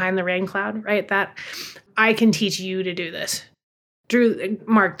rainbow behind the rain cloud, right? That I can teach you to do this. Drew,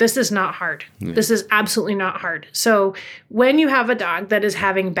 Mark, this is not hard. Yeah. This is absolutely not hard. So when you have a dog that is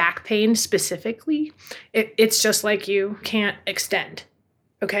having back pain specifically, it's just like you can't extend.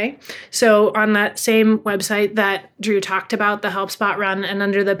 Okay. So on that same website that Drew talked about, the Help Spot Run, and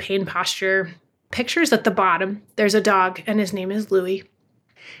under the pain posture pictures at the bottom, there's a dog and his name is Louie.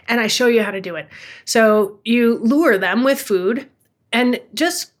 And I show you how to do it. So you lure them with food and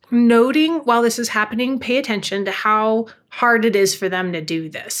just noting while this is happening, pay attention to how hard it is for them to do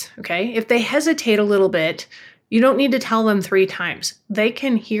this. Okay. If they hesitate a little bit, you don't need to tell them 3 times. They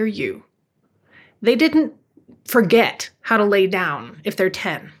can hear you. They didn't forget how to lay down if they're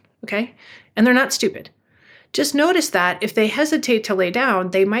 10, okay? And they're not stupid. Just notice that if they hesitate to lay down,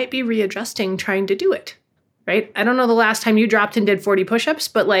 they might be readjusting trying to do it, right? I don't know the last time you dropped and did 40 push-ups,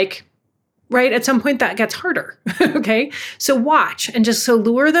 but right, at some point that gets harder, okay? So watch and just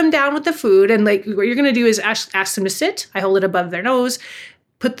lure them down with the food, and what you're gonna do is ask them to sit. I hold it above their nose,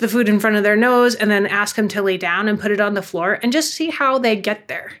 put the food in front of their nose, and then ask them to lay down and put it on the floor and just see how they get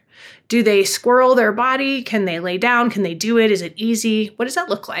there. Do they squirrel their body? Can they lay down? Can they do it? Is it easy? What does that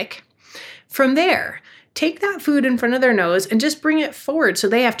look like? From there, take that food in front of their nose and just bring it forward so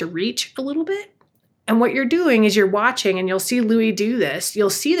they have to reach a little bit. And what you're doing is you're watching, and you'll see Louie do this. You'll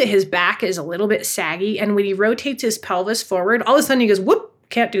see that his back is a little bit saggy, and when he rotates his pelvis forward, all of a sudden he goes, whoop,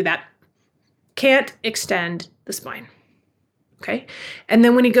 can't do that. Can't extend the spine. Okay? And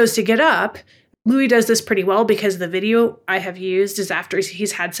then when he goes to get up, Louie does this pretty well because the video I have used is after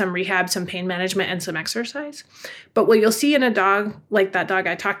he's had some rehab, some pain management, and some exercise. But what you'll see in a dog like that dog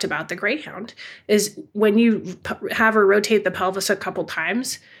I talked about, the greyhound, is when you have her rotate the pelvis a couple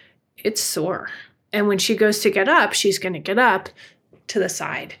times, it's sore. And when she goes to get up, she's going to get up to the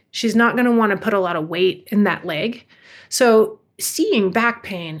side. She's not going to want to put a lot of weight in that leg. So seeing back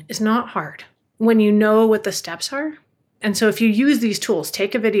pain is not hard when you know what the steps are. And so if you use these tools,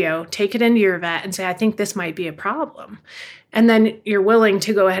 take a video, take it into your vet and say, I think this might be a problem. And then you're willing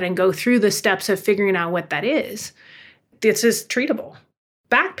to go ahead and go through the steps of figuring out what that is. This is treatable.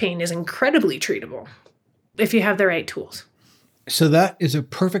 Back pain is incredibly treatable if you have the right tools. So that is a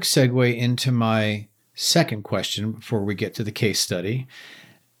perfect segue into my second question before we get to the case study.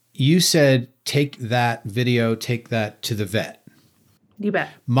 You said, take that video, take that to the vet. You bet.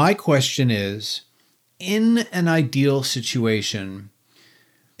 My question is, in an ideal situation,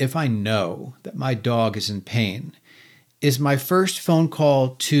 if I know that my dog is in pain, is my first phone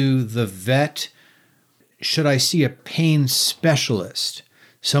call to the vet, should I see a pain specialist,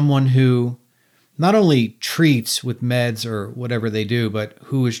 someone who not only treats with meds or whatever they do, but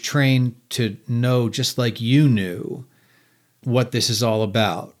who is trained to know, just like you knew, what this is all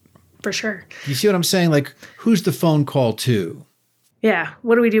about? For sure. You see what I'm saying? Who's the phone call to? Yeah.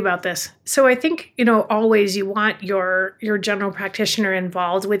 What do we do about this? So I think, always you want your general practitioner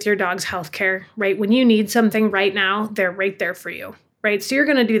involved with your dog's healthcare, right? When you need something right now, they're right there for you, right? So you're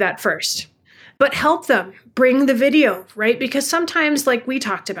going to do that first. But help them. Bring the video, right? Because sometimes, like we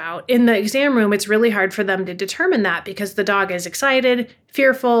talked about, in the exam room, it's really hard for them to determine that because the dog is excited,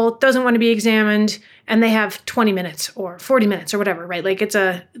 fearful, doesn't want to be examined, and they have 20 minutes or 40 minutes or whatever, right? It's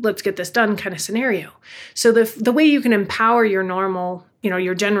a let's get this done kind of scenario. So the way you can empower your normal,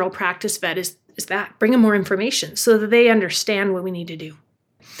 your general practice vet is that. Bring them more information so that they understand what we need to do.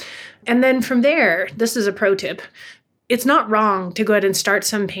 And then from there, this is a pro tip. It's not wrong to go ahead and start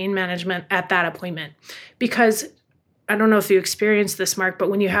some pain management at that appointment because I don't know if you experienced this, Mark, but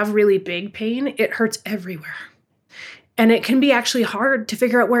when you have really big pain, it hurts everywhere. And it can be actually hard to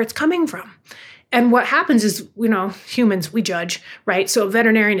figure out where it's coming from. And what happens is, humans, we judge, right? So a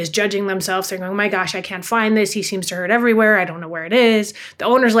veterinarian is judging themselves. They're going, oh my gosh, I can't find this. He seems to hurt everywhere. I don't know where it is. The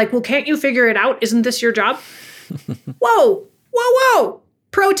owner's like, well, can't you figure it out? Isn't this your job? Whoa.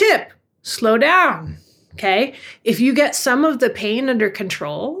 Pro tip, slow down. Okay. If you get some of the pain under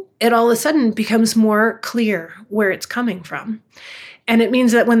control, it all of a sudden becomes more clear where it's coming from. And it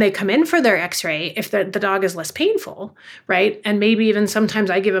means that when they come in for their x-ray, if the dog is less painful, right? And maybe even sometimes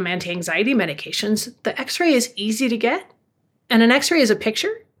I give them anti-anxiety medications, the x-ray is easy to get. And an x-ray is a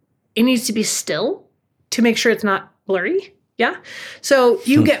picture. It needs to be still to make sure it's not blurry. Yeah. So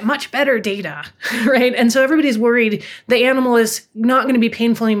you get much better data, right? And so everybody's worried the animal is not going to be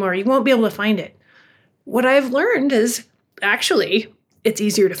painful anymore. You won't be able to find it. What I've learned is actually it's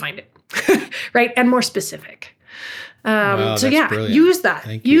easier to find it, right? And more specific. Wow, so that's brilliant. Use that.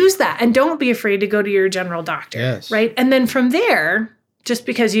 Thank you. Use that. And don't be afraid to go to your general doctor, Yes. right? And then from there, just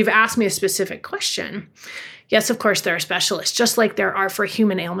because you've asked me a specific question, yes, of course, there are specialists, just like there are for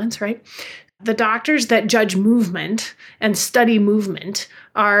human ailments, right? The doctors that judge movement and study movement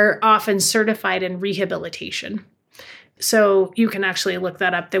are often certified in rehabilitation. So you can actually look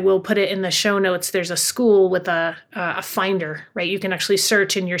that up. They will put it in the show notes. There's a school with a finder, right? You can actually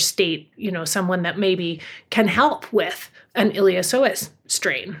search in your state, someone that maybe can help with an iliopsoas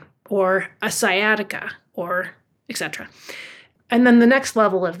strain or a sciatica or etc. And then the next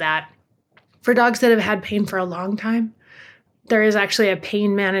level of that, for dogs that have had pain for a long time, there is actually a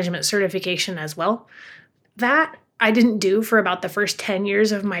pain management certification as well. That I didn't do for about the first 10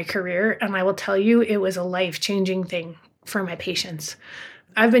 years of my career. And I will tell you, it was a life-changing thing for my patients.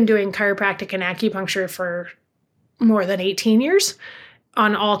 I've been doing chiropractic and acupuncture for more than 18 years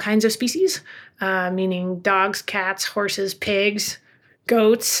on all kinds of species, meaning dogs, cats, horses, pigs,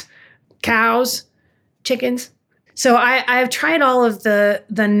 goats, cows, chickens. So I've tried all of the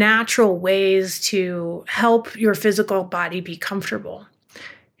natural ways to help your physical body be comfortable.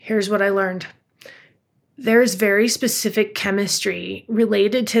 Here's what I learned. There's very specific chemistry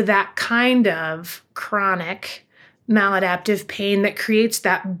related to that kind of chronic maladaptive pain that creates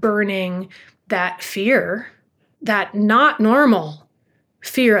that burning, that fear, that not normal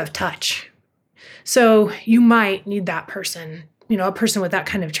fear of touch. So you might need that person, a person with that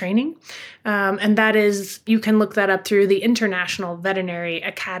kind of training. And that is, you can look that up through the International Veterinary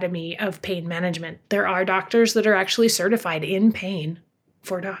Academy of Pain Management. There are doctors that are actually certified in pain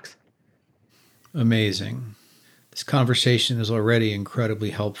for dogs. Amazing. This conversation is already incredibly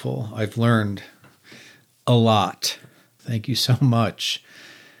helpful. I've learned a lot. Thank you so much.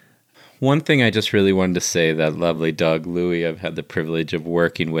 One thing I just really wanted to say, that lovely dog, Louie, I've had the privilege of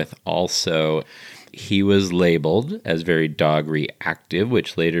working with also. He was labeled as very dog reactive,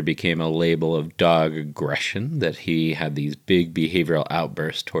 which later became a label of dog aggression, that he had these big behavioral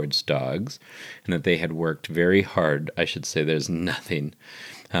outbursts towards dogs, and that they had worked very hard. I should say there's nothing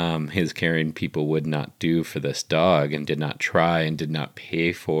his caring people would not do for this dog and did not try and did not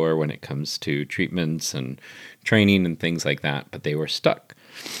pay for when it comes to treatments and training and things like that, but they were stuck.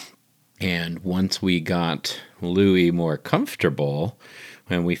 And once we got Louie more comfortable,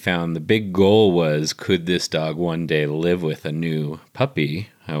 when we found the big goal was, could this dog one day live with a new puppy?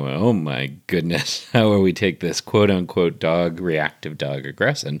 I went, oh my goodness, how will we take this quote-unquote dog, reactive dog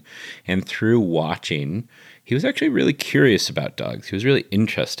aggression? And through watching, he was actually really curious about dogs. He was really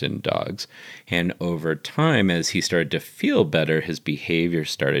interested in dogs. And over time, as he started to feel better, his behavior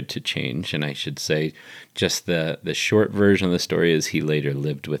started to change. And I should say, just the short version of the story is he later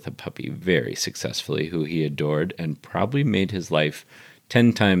lived with a puppy very successfully who he adored and probably made his life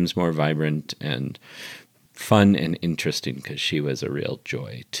 10 times more vibrant and fun and interesting, because she was a real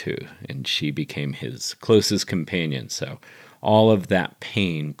joy too. And she became his closest companion. So all of that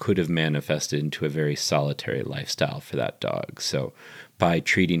pain could have manifested into a very solitary lifestyle for that dog. So by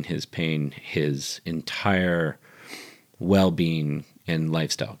treating his pain, his entire well-being and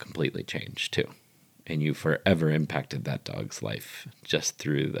lifestyle completely changed too. And you forever impacted that dog's life just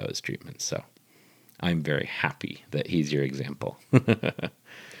through those treatments. So I'm very happy that he's your example.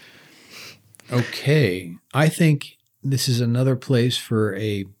 Okay. I think this is another place for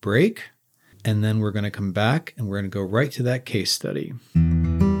a break, and then we're going to come back and we're going to go right to that case study.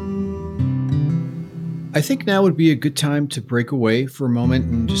 I think now would be a good time to break away for a moment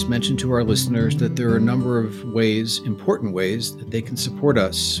and just mention to our listeners that there are a number of ways, important ways, that they can support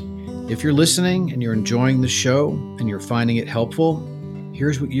us. If you're listening and you're enjoying the show and you're finding it helpful,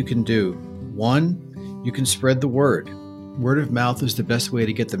 here's what you can do. 1, you can spread the word. Word of mouth is the best way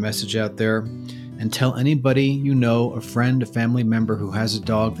to get the message out there. And tell anybody you know, a friend, a family member who has a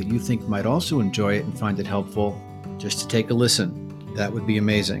dog that you think might also enjoy it and find it helpful, just to take a listen. That would be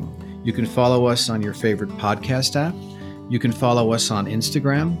amazing. You can follow us on your favorite podcast app. You can follow us on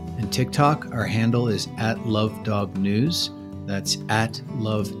Instagram and TikTok. Our handle is @LoveDogNews. That's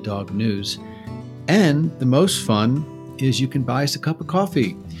 @LoveDogNews. And the most fun is you can buy us a cup of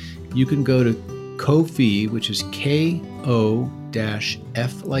coffee. You can go to Ko-fi, which is KO-F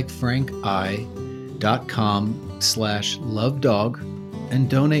like Frank I.com patreon.com/lovedog and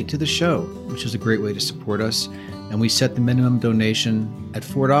donate to the show, which is a great way to support us. And we set the minimum donation at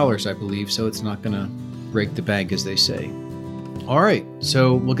 $4, I believe, so it's not going to break the bank, as they say. All right,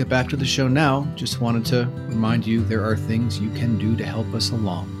 so we'll get back to the show now. Just wanted to remind you there are things you can do to help us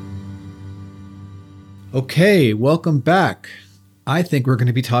along. Okay, welcome back. I think we're going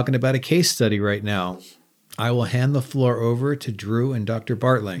to be talking about a case study right now. I will hand the floor over to Drew and Dr.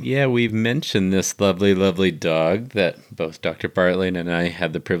 Bartling. Yeah, we've mentioned this lovely, lovely dog that both Dr. Bartling and I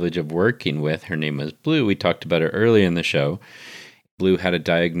had the privilege of working with. Her name was Blue. We talked about her earlier in the show. Blue had a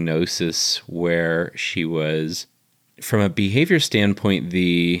diagnosis where she was, from a behavior standpoint,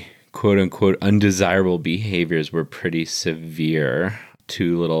 the quote-unquote undesirable behaviors were pretty severe.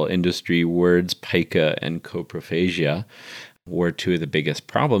 Two little industry words, pica and coprophagia, were two of the biggest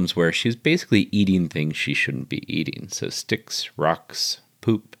problems, where she's basically eating things she shouldn't be eating. So sticks, rocks,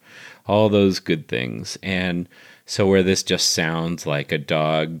 poop, all those good things. And so where this just sounds like a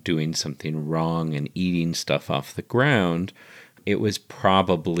dog doing something wrong and eating stuff off the ground, it was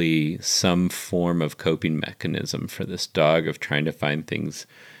probably some form of coping mechanism for this dog of trying to find things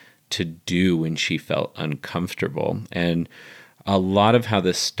to do when she felt uncomfortable. And a lot of how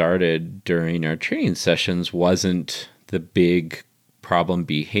this started during our training sessions wasn't the big problem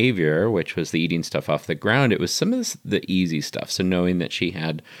behavior, which was the eating stuff off the ground. It was some of the easy stuff. So knowing that she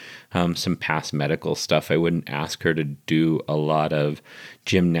had some past medical stuff, I wouldn't ask her to do a lot of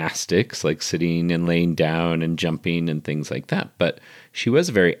gymnastics, like sitting and laying down and jumping and things like that. But she was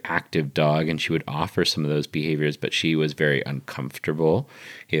a very active dog, and she would offer some of those behaviors, but she was very uncomfortable.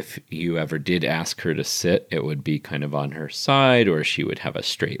 If you ever did ask her to sit, it would be kind of on her side, or she would have a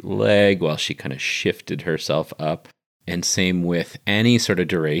straight leg while she kind of shifted herself up. And same with any sort of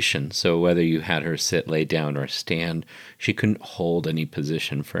duration. So whether you had her sit, lay down, or stand, she couldn't hold any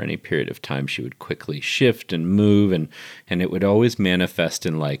position for any period of time. She would quickly shift and move, and it would always manifest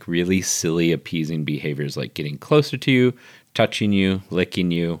in like really silly, appeasing behaviors, like getting closer to you, touching you,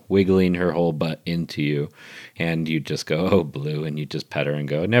 licking you, wiggling her whole butt into you. And you just go, "Oh, Blue," and you just pet her and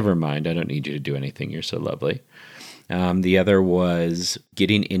go, "Never mind, I don't need you to do anything. You're so lovely." The other was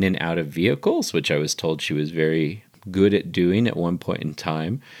getting in and out of vehicles, which I was told she was very good at doing at one point in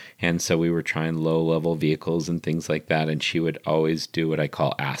time. And so we were trying low-level vehicles and things like that, and she would always do what I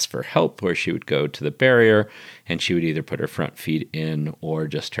call ask for help, where she would go to the barrier and she would either put her front feet in or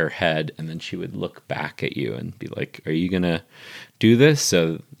just her head, and then she would look back at you and be like, "Are you going to do this?"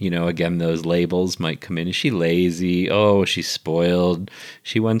 So, again, those labels might come in. Is she lazy? Oh, she's spoiled.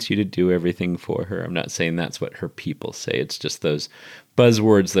 She wants you to do everything for her. I'm not saying that's what her people say. It's just those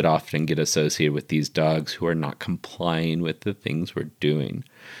buzzwords that often get associated with these dogs who are not complying with the things we're doing.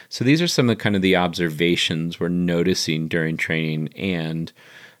 So these are some of the observations we're noticing during training. And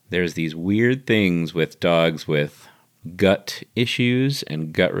there's these weird things with dogs with gut issues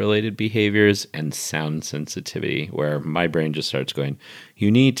and gut-related behaviors and sound sensitivity, where my brain just starts going,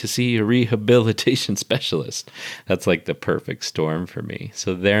 "You need to see a rehabilitation specialist." That's like the perfect storm for me.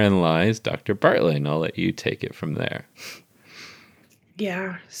 So therein lies Dr. Bartling. I'll let you take it from there.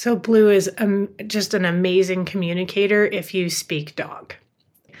 Yeah. So Blue is just an amazing communicator if you speak dog.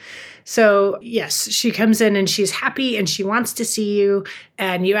 So yes, she comes in and she's happy and she wants to see you,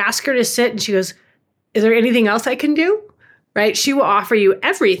 and you ask her to sit and she goes, "Is there anything else I can do?" Right? She will offer you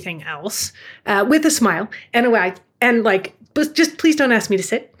everything else with a smile and a wag and but just please don't ask me to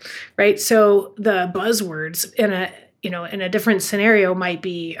sit. Right? So the buzzwords in a different scenario might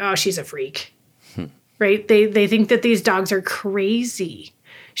be, "Oh, she's a freak." Right? They think that these dogs are crazy.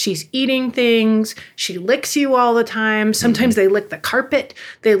 She's eating things. She licks you all the time. Sometimes they lick the carpet.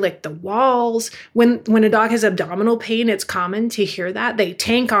 They lick the walls. When a dog has abdominal pain, it's common to hear that. They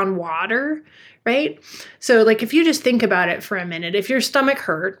tank on water, right? So if you just think about it for a minute, if your stomach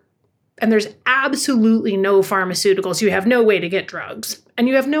hurt and there's absolutely no pharmaceuticals, you have no way to get drugs, and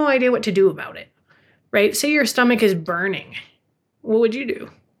you have no idea what to do about it, right? Say your stomach is burning. What would you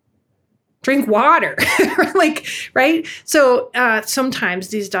do? Drink water, right? So sometimes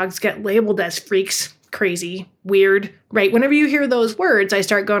these dogs get labeled as freaks, crazy, weird, right? Whenever you hear those words, I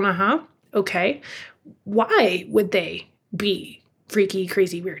start going, okay. Why would they be freaky,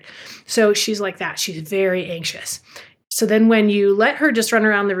 crazy, weird? So she's like that. She's very anxious. So then when you let her just run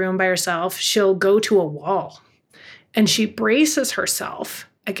around the room by herself, she'll go to a wall and she braces herself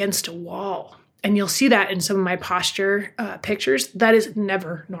against a wall. And you'll see that in some of my posture pictures. That is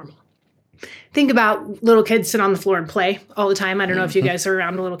never normal. Think about little kids sit on the floor and play all the time. I don't know if you guys are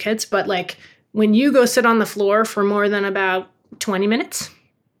around little kids, but when you go sit on the floor for more than about 20 minutes,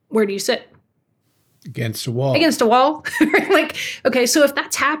 where do you sit? Against a wall. Against a wall. Okay, so if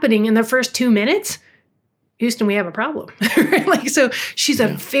that's happening in the first 2 minutes, Houston, we have a problem. Right? Like, so she's a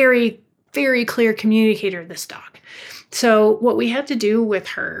very, very clear communicator, this dog. So what we had to do with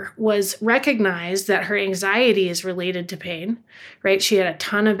her was recognize that her anxiety is related to pain, right? She had a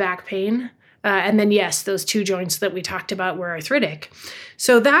ton of back pain. And then, yes, those 2 joints that we talked about were arthritic.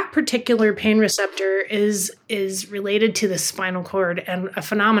 So that particular pain receptor is related to the spinal cord and a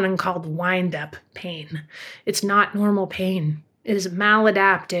phenomenon called wind-up pain. It's not normal pain. It is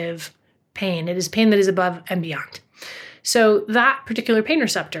maladaptive pain. It is pain that is above and beyond. So that particular pain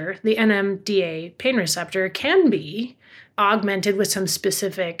receptor, the NMDA pain receptor, can be augmented with some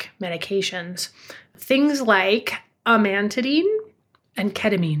specific medications. Things like amantadine and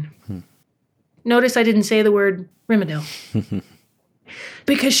ketamine. Notice I didn't say the word Rimadyl.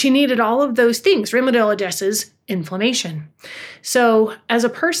 Because she needed all of those things. Rimadyl addresses inflammation. So as a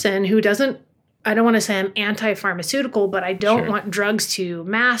person who I don't want to say I'm anti-pharmaceutical, but I don't want drugs to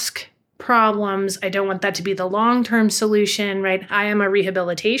mask problems. I don't want that to be the long-term solution, right? I am a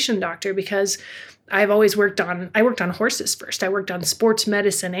rehabilitation doctor because I worked on horses first. I worked on sports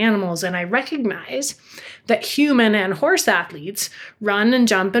medicine animals, and I recognize that human and horse athletes run and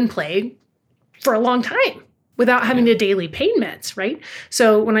jump and play for a long time without having the daily pain meds, right?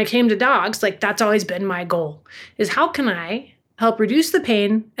 So when I came to dogs, like that's always been my goal, is how can I help reduce the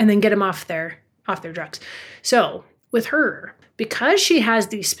pain and then get them off their drugs? So with her, because she has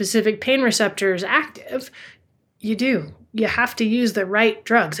these specific pain receptors active, you have to use the right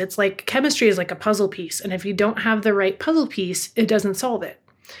drugs. It's like chemistry is like a puzzle piece. And if you don't have the right puzzle piece, it doesn't solve it.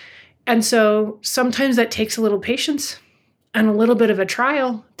 And so sometimes that takes a little patience and a little bit of a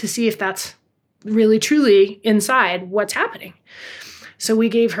trial to see if that's really truly inside what's happening. So we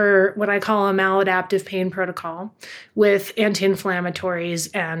gave her what I call a maladaptive pain protocol with anti-inflammatories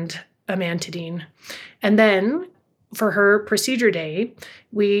and amantadine. And then for her procedure day,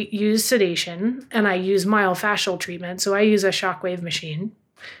 we use sedation and I use myofascial treatment. So I use a shockwave machine.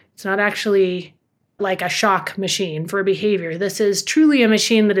 It's not actually like a shock machine for behavior. This is truly a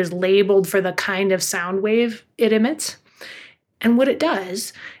machine that is labeled for the kind of sound wave it emits. And what it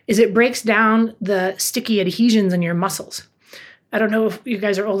does is it breaks down the sticky adhesions in your muscles. I don't know if you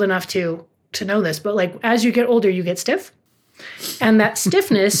guys are old enough to know this, but like as you get older, you get stiff. And that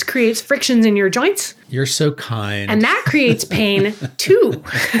stiffness creates frictions in your joints. You're so kind. And that creates pain too,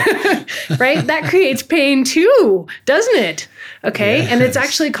 right? That creates pain too, doesn't it? Okay. Yes. And it's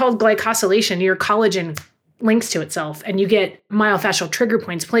actually called glycosylation. Your collagen links to itself and you get myofascial trigger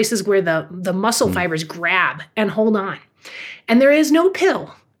points, places where the muscle fibers grab and hold on. And there is no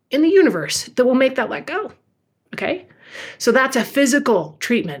pill in the universe that will make that let go. Okay. So that's a physical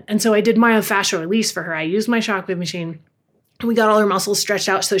treatment. And so I did myofascial release for her. I used my shockwave machine. We got all her muscles stretched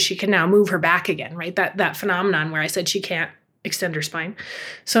out so she can now move her back again, right? That phenomenon where I said she can't extend her spine.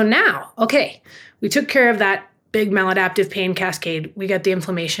 So now, okay, we took care of that big maladaptive pain cascade. We got the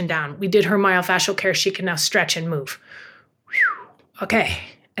inflammation down. We did her myofascial care. She can now stretch and move. Whew. Okay.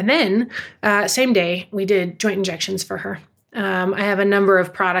 And then same day, we did joint injections for her. I have a number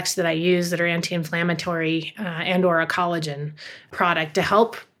of products that I use that are anti-inflammatory and or a collagen product to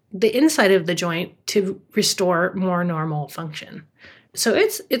help the inside of the joint to restore more normal function. So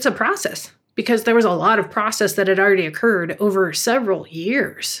it's a process because there was a lot of process that had already occurred over several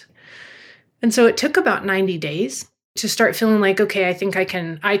years. And so it took about 90 days to start feeling like, okay, I think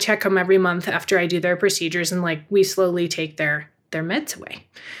I check them every month after I do their procedures and like we slowly take their meds away,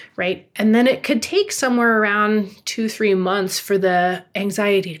 right? And then it could take somewhere around 2-3 months for the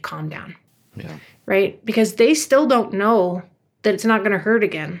anxiety to calm down, right? Because they still don't know that it's not going to hurt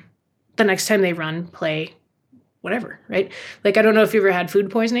again the next time they run, play, whatever, right? Like, I don't know if you ever had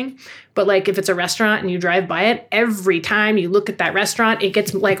food poisoning, but like if it's a restaurant and you drive by it, every time you look at that restaurant, it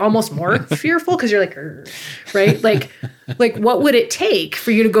gets like almost more fearful because you're like, right? Like what would it take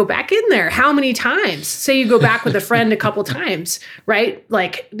for you to go back in there? How many times? Say you go back with a friend a couple times, right?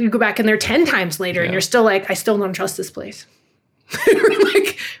 Like you go back in there 10 times later and you're still like, I still don't trust this place.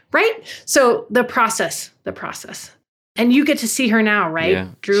 Like, right? So the process. And you get to see her now, right? Yeah,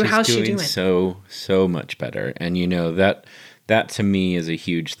 Drew, how's she doing? So much better. And you know, that to me is a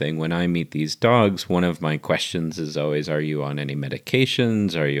huge thing. When I meet these dogs, one of my questions is always, are you on any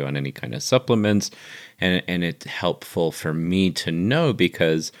medications? Are you on any kind of supplements? And it's helpful for me to know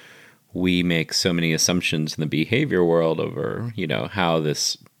because we make so many assumptions in the behavior world over, you know, how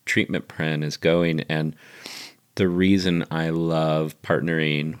this treatment plan is going. And the reason I love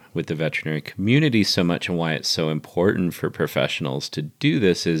partnering with the veterinary community so much and why it's so important for professionals to do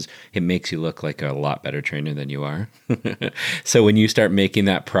this is it makes you look like a lot better trainer than you are. So when you start making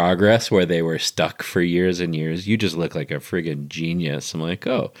that progress where they were stuck for years and years, you just look like a friggin' genius. I'm like,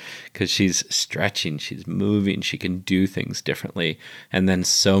 oh, because she's stretching, she's moving, she can do things differently. And then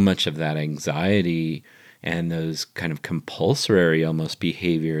so much of that anxiety and those kind of compulsory almost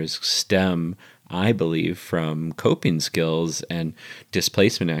behaviors stem, I believe, from coping skills and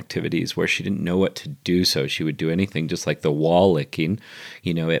displacement activities where she didn't know what to do. So she would do anything, just like the wall licking.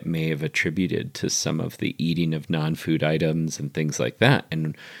 It may have attributed to some of the eating of non-food items and things like that.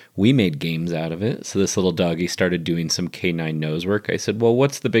 And we made games out of it. So this little doggy started doing some canine nose work. I said, well,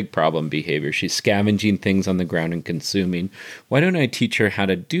 what's the big problem behavior? She's scavenging things on the ground and consuming. Why don't I teach her how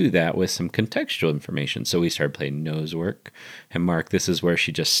to do that with some contextual information? So we started playing nose work. And Mark, this is where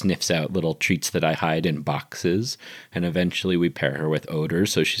she just sniffs out little treats that I hide in boxes. And eventually we pair her with odor.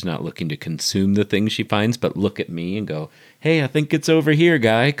 So she's not looking to consume the things she finds, but look at me and go, hey, I think it's over here,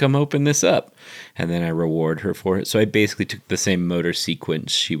 guy. Come open this up. And then I reward her for it. So I basically took the same motor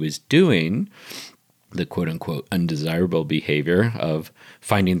sequence she was doing, the quote-unquote undesirable behavior of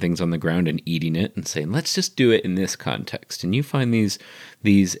finding things on the ground and eating it and saying, let's just do it in this context. And you find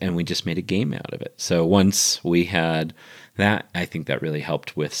these, and we just made a game out of it. So once we had that, I think that really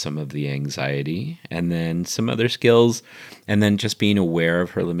helped with some of the anxiety and then some other skills, and then just being aware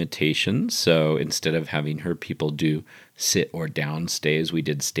of her limitations. So instead of having her people do sit or down stays, we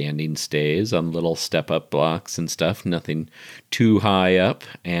did standing stays on little step-up blocks and stuff, nothing too high up,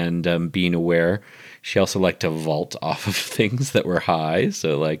 and being aware. She also liked to vault off of things that were high,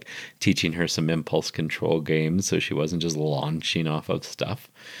 so like teaching her some impulse control games so she wasn't just launching off of stuff.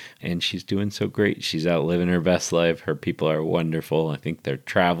 And she's doing so great. She's out living her best life. Her people are wonderful. I think they're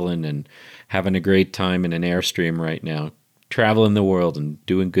traveling and having a great time in an Airstream right now, traveling the world and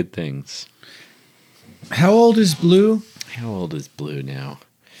doing good things. How old is Blue? How old is Blue now?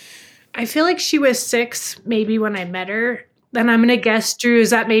 I feel like she was 6 maybe when I met her. Then I'm going to guess, Drew, is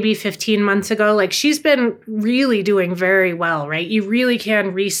that maybe 15 months ago? Like, she's been really doing very well, right? You really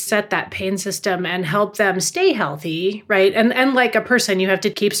can reset that pain system and help them stay healthy, right? And like a person, you have to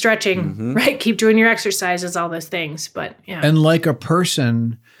keep stretching, right? Keep doing your exercises, all those things. But yeah. And like a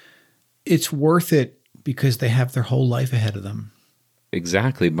person, it's worth it because they have their whole life ahead of them.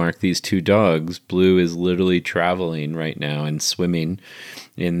 Exactly, Mark. These 2 dogs, Blue is literally traveling right now and swimming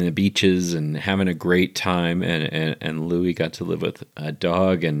in the beaches and having a great time. And Louie got to live with a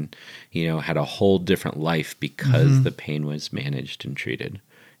dog and, had a whole different life because the pain was managed and treated.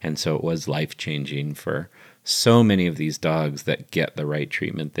 And so it was life-changing for so many of these dogs that get the right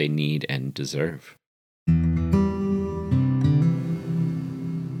treatment they need and deserve.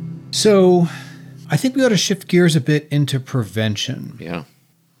 So I think we ought to shift gears a bit into prevention. Yeah.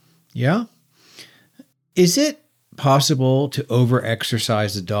 Yeah? Is it possible to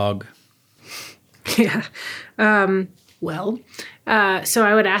over-exercise a dog? Yeah. So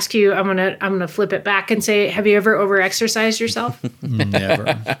I would ask you, I'm gonna flip it back and say, have you ever over-exercised yourself?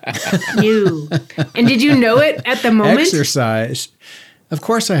 Never. And did you know it at the moment? Exercise. Of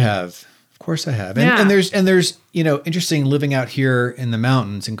course I have. And, Yeah. and there's, interesting living out here in the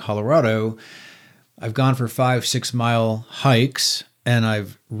mountains in Colorado. I've gone for 5-6 mile hikes and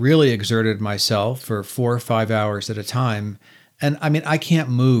I've really exerted myself for 4 or 5 hours at a time. And I mean, I can't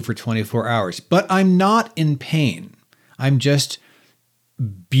move for 24 hours, but I'm not in pain. I'm just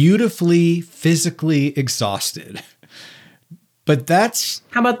beautifully, physically exhausted. But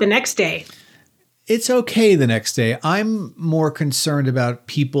how about the next day? It's okay the next day. I'm more concerned about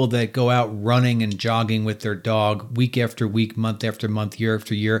people that go out running and jogging with their dog week after week, month after month, year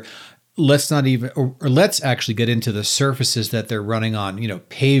after year. Let's actually get into the surfaces that they're running on,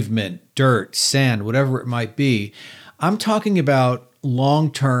 pavement, dirt, sand, whatever it might be. I'm talking about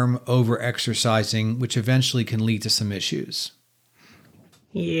long-term over-exercising, which eventually can lead to some issues.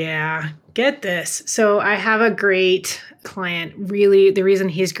 Yeah, get this. So I have a great client. Really, the reason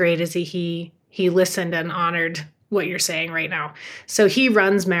he's great is he listened and honored what you're saying right now. So he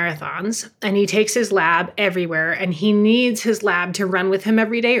runs marathons and he takes his lab everywhere, and he needs his lab to run with him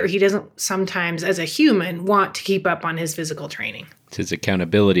every day, or he doesn't sometimes as a human want to keep up on his physical training. It's his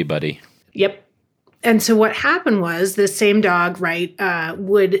accountability buddy. Yep. And so what happened was this same dog, right,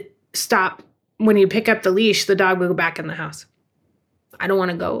 would stop when you pick up the leash, the dog would go back in the house. I don't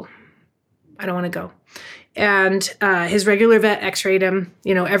want to go. And his regular vet x-rayed him,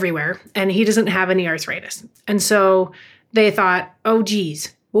 everywhere, and he doesn't have any arthritis. And so they thought, oh,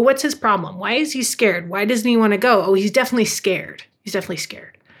 geez, well, what's his problem? Why is he scared? Why doesn't he want to go? Oh, he's definitely scared.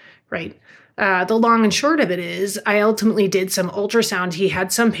 right? The long and short of it is I ultimately did some ultrasound. He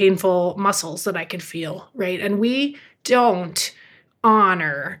had some painful muscles that I could feel, right? And we don't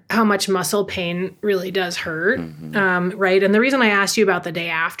honor how much muscle pain really does hurt, right? And the reason I asked you about the day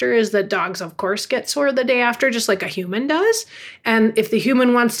after is that dogs, of course, get sore the day after, just like a human does. And if the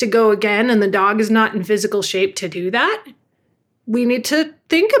human wants to go again and the dog is not in physical shape to do that, we need to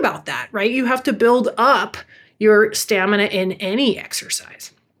think about that, right? You have to build up your stamina in any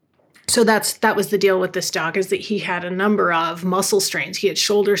exercise. So that was the deal with this dog, is that he had a number of muscle strains. He had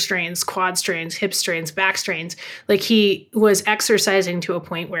shoulder strains, quad strains, hip strains, back strains. Like, he was exercising to a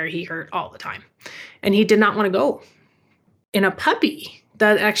point where he hurt all the time. And he did not want to go. In a puppy,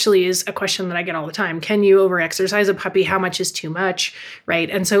 that actually is a question that I get all the time. Can you overexercise a puppy? How much is too much, right?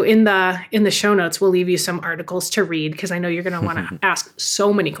 And so in the show notes, we'll leave you some articles to read, because I know you're going to want to ask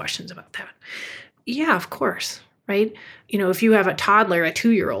so many questions about that. Yeah, of course. Right? If you have a toddler, a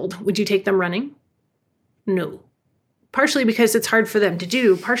 2-year-old, would you take them running? No. Partially because it's hard for them to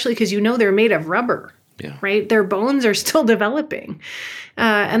do, partially because they're made of rubber, right? Their bones are still developing.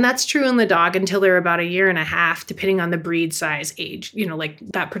 And that's true in the dog until they're about 1.5 years, depending on the breed, size, age, like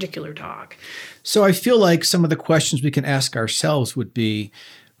that particular dog. So I feel like some of the questions we can ask ourselves would be,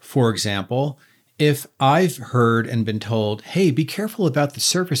 for example, if I've heard and been told, hey, be careful about the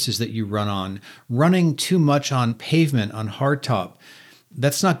surfaces that you run on, running too much on pavement, on hardtop,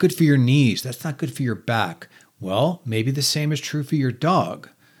 that's not good for your knees, that's not good for your back. Well, maybe the same is true for your dog.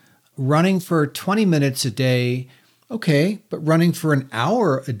 Running for 20 minutes a day, okay, but running for an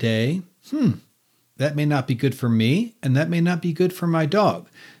hour a day, that may not be good for me, and that may not be good for my dog.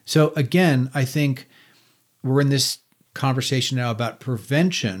 So again, I think we're in this conversation now about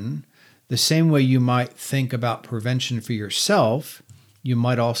prevention. The same way you might think about prevention for yourself, you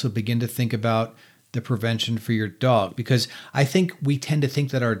might also begin to think about the prevention for your dog. Because I think we tend to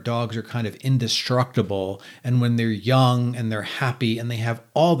think that our dogs are kind of indestructible. And when they're young and they're happy and they have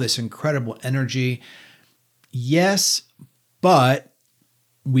all this incredible energy, yes, but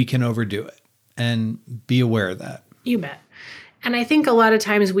we can overdo it, and be aware of that. You bet. And I think a lot of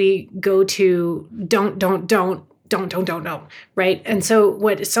times we go to don't, right? And so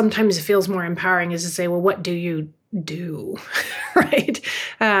what sometimes feels more empowering is to say, well, what do you do, right?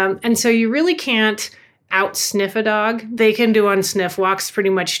 And so you really can't out-sniff a dog. They can do on-sniff walks pretty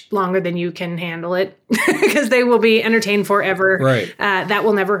much longer than you can handle it, because they will be entertained forever. Right. That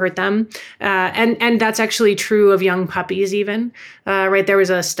will never hurt them. And that's actually true of young puppies even. Right. There was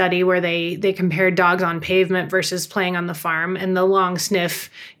a study where they compared dogs on pavement versus playing on the farm, and the long sniff,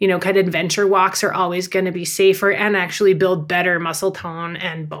 kind of adventure walks are always going to be safer and actually build better muscle tone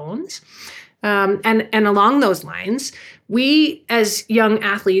and bones. And along those lines, we as young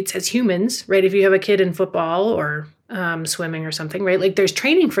athletes, as humans, right, if you have a kid in football or swimming or something, right, like there's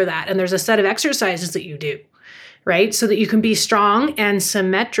training for that. And there's a set of exercises that you do, right, so that you can be strong and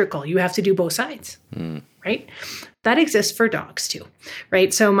symmetrical. You have to do both sides, right? That exists for dogs too,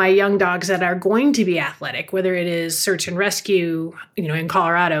 right? So my young dogs that are going to be athletic, whether it is search and rescue, in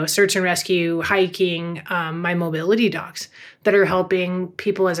Colorado, search and rescue, hiking, my mobility dogs that are helping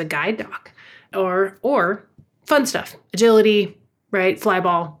people as a guide dog, or fun stuff, agility, right? Fly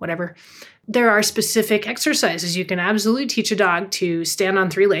ball, whatever. There are specific exercises. You can absolutely teach a dog to stand on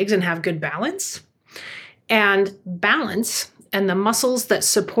 3 legs and have good balance. And balance and the muscles that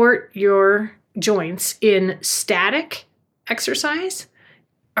support your joints in static exercise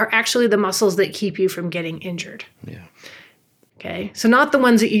are actually the muscles that keep you from getting injured. Yeah. Okay. So not the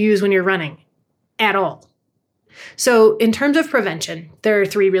ones that you use when you're running at all. So in terms of prevention, there are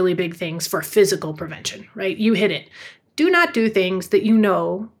 3 really big things for physical prevention, right? You hit it. Do not do things that you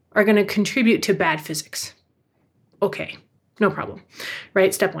know are going to contribute to bad physics. Okay, no problem,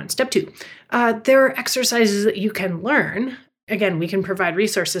 right? Step 1. Step 2, there are exercises that you can learn. Again, we can provide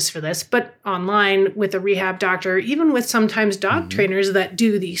resources for this, but online with a rehab doctor, even with sometimes dog trainers that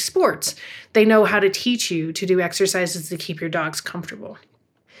do these sports, they know how to teach you to do exercises to keep your dogs comfortable.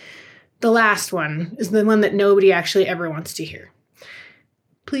 The last one is the one that nobody actually ever wants to hear.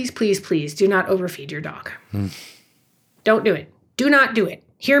 Please, please, please do not overfeed your dog. Don't do it. Do not do it.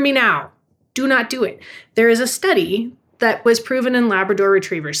 Hear me now. Do not do it. There is a study that was proven in Labrador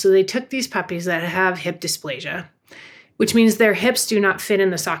retrievers. So they took these puppies that have hip dysplasia, which means their hips do not fit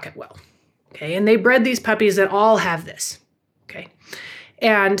in the socket well. Okay. And they bred these puppies that all have this. Okay.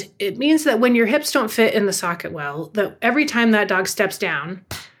 And it means that when your hips don't fit in the socket well, that every time that dog steps down,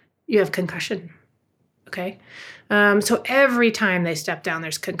 you have concussion. Okay. So every time they step down,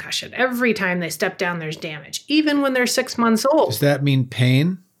 there's concussion. Every time they step down, there's damage, even when they're 6 months old. Does that mean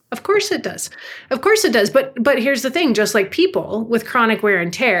pain? Of course it does. Of course it does. But here's the thing, just like people with chronic wear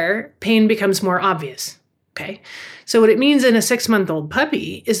and tear, pain becomes more obvious. Okay. So what it means in a 6-month-old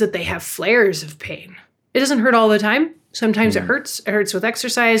puppy is that they have flares of pain. It doesn't hurt all the time. Sometimes it hurts. It hurts with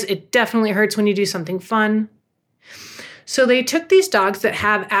exercise. It definitely hurts when you do something fun. So they took these dogs that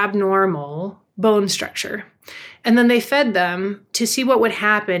have abnormal bone structure, and then they fed them to see what would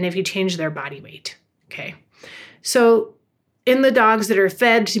happen if you change their body weight. Okay. So in the dogs that are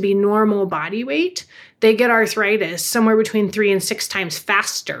fed to be normal body weight, they get arthritis somewhere between 3 and 6 times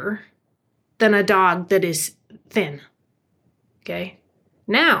faster than a dog that is thin. Okay.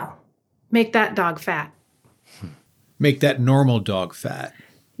 Now, make that dog fat. Make that normal dog fat.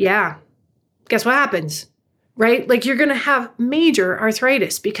 Yeah. Guess what happens? Right? Like you're going to have major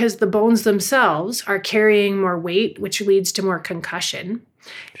arthritis because the bones themselves are carrying more weight, which leads to more concussion.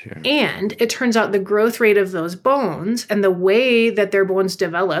 Sure. And it turns out the growth rate of those bones and the way that their bones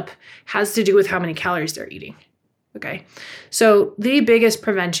develop has to do with how many calories they're eating. Okay. So the biggest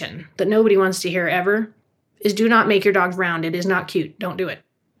prevention that nobody wants to hear ever is do not make your dog round. It is not cute. Don't do it.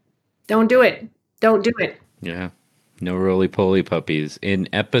 Don't do it. Don't do it. Yeah. No roly-poly puppies. In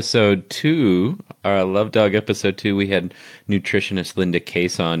episode 2, our Love Dog episode 2, we had nutritionist Linda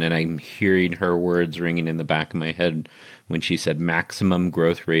Case on, and I'm hearing her words ringing in the back of my head when she said maximum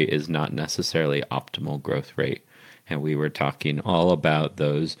growth rate is not necessarily optimal growth rate. And we were talking all about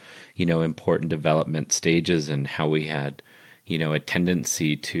those, important development stages and how we had, a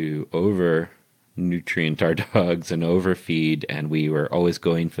tendency to over-nutrient our dogs and overfeed, and we were always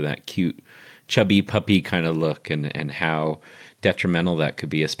going for that cute chubby puppy kind of look and how detrimental that could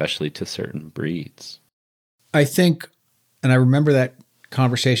be, especially to certain breeds. I think, and I remember that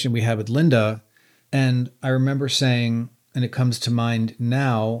conversation we had with Linda, and I remember saying, and it comes to mind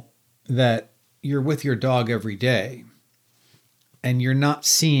now, that you're with your dog every day and you're not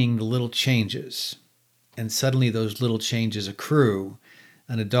seeing the little changes. And suddenly those little changes accrue,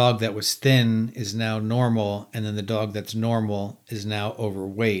 and a dog that was thin is now normal, and then the dog that's normal is now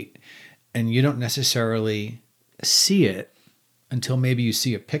overweight. And you don't necessarily see it until maybe you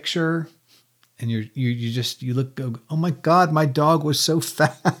see a picture and you look, go, oh my God, my dog was so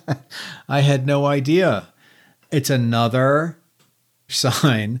fat. I had no idea. It's another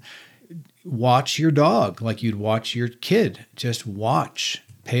sign. Watch your dog like you'd watch your kid. Just watch,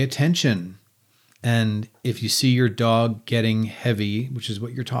 pay attention. And if you see your dog getting heavy, which is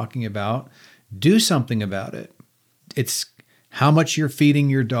what you're talking about, do something about it. It's how much you're feeding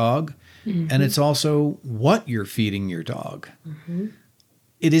your dog. Mm-hmm. And it's also what you're feeding your dog. Mm-hmm.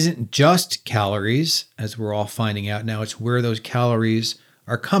 It isn't just calories, as we're all finding out now. It's where those calories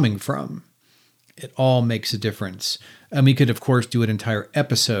are coming from. It all makes a difference. And we could, of course, do an entire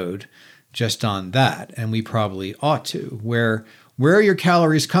episode just on that. And we probably ought to. Where are your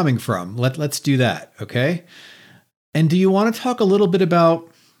calories coming from? Let's do that, okay? And do you want to talk a little bit about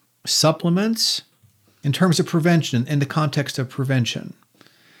supplements in terms of prevention, in the context of prevention?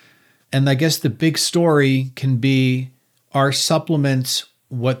 And I guess the big story can be, are supplements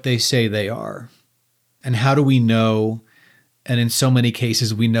what they say they are? And how do we know? And in so many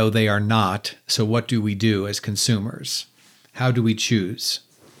cases, we know they are not. So what do we do as consumers? How do we choose?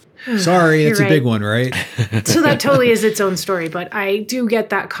 Sorry, it's a big one, right? So that totally is its own story. But I do get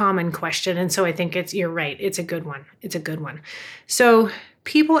that common question. And so I think you're right. It's a good one. It's a good one. So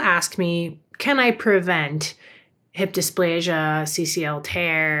people ask me, can I prevent hip dysplasia, CCL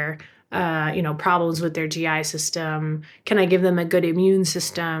tear, problems with their GI system? Can I give them a good immune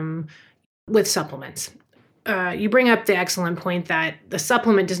system with supplements? You bring up the excellent point that the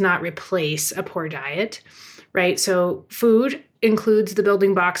supplement does not replace a poor diet, right? So food includes the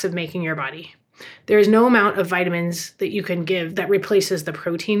building blocks of making your body. There is no amount of vitamins that you can give that replaces the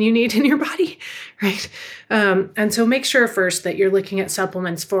protein you need in your body, right? And so make sure first that you're looking at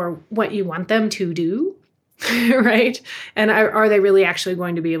supplements for what you want them to do, right? And are they really actually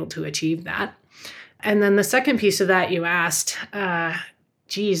going to be able to achieve that? And then the second piece of that you asked, how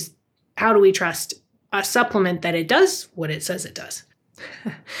do we trust a supplement that it does what it says it does?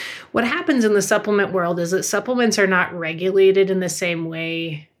 What happens in the supplement world is that supplements are not regulated in the same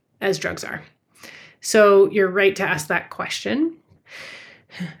way as drugs are. So you're right to ask that question.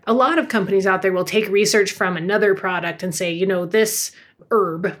 A lot of companies out there will take research from another product and say, this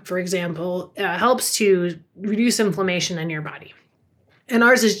herb, for example, helps to reduce inflammation in your body. And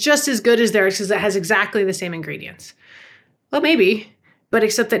ours is just as good as theirs because it has exactly the same ingredients. Well, maybe, but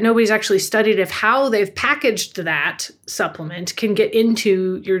except that nobody's actually studied if how they've packaged that supplement can get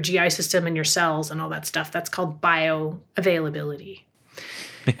into your GI system and your cells and all that stuff. That's called bioavailability.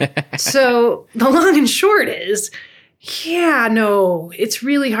 So the long and short is, Yeah, no, it's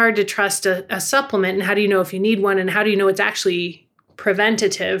really hard to trust a supplement. And how do you know if you need one? And how do you know it's actually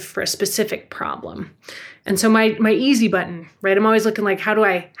preventative for a specific problem? And so my easy button, right? I'm always looking like, how do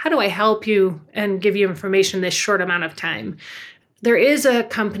I help you and give you information in this short amount of time? There is a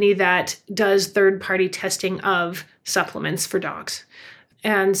company that does third-party testing of supplements for dogs.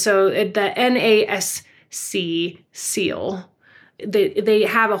 And so the NASC seal, they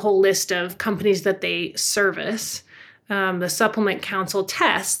have a whole list of companies that they service. The Supplement Council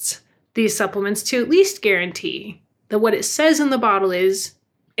tests these supplements to at least guarantee that what it says in the bottle is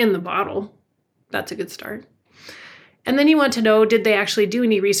in the bottle. That's a good start. And then you want to know, did they actually do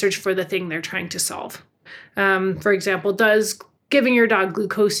any research for the thing they're trying to solve? For example, does giving your dog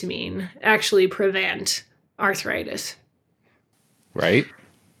glucosamine actually prevent arthritis? Right.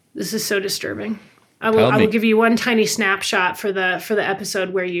 This is so disturbing. I will give you one tiny snapshot for the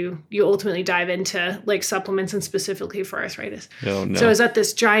episode where you ultimately dive into like supplements and specifically for arthritis. Oh, no. So I was at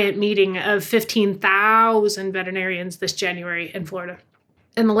this giant meeting of 15,000 veterinarians this January in Florida.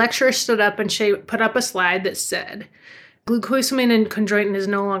 And the lecturer stood up and she put up a slide that said, glucosamine and chondroitin is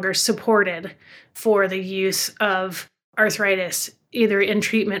no longer supported for the use of arthritis, either in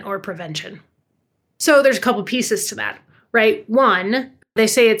treatment or prevention. So there's a couple pieces to that, right? One, they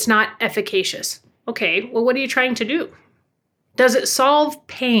say it's not efficacious. Okay, well, what are you trying to do? Does it solve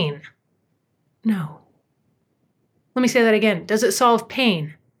pain? No. Let me say that again. Does it solve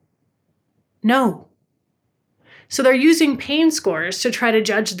pain? No. So they're using pain scores to try to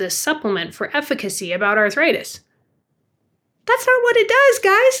judge this supplement for efficacy about arthritis. That's not what it does,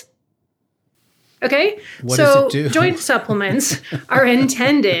 guys. Okay? What does it do? Joint supplements are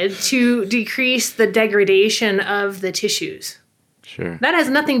intended to decrease the degradation of the tissues. Sure. That has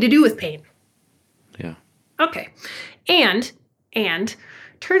nothing to do with pain. Yeah. Okay. And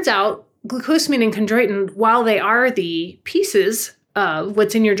turns out glucosamine and chondroitin, while they are the pieces of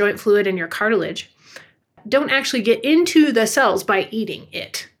what's in your joint fluid and your cartilage, don't actually get into the cells by eating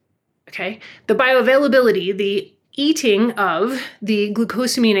it. Okay? The bioavailability, the eating of the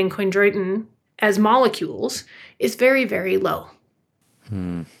glucosamine and chondroitin as molecules is very, very low.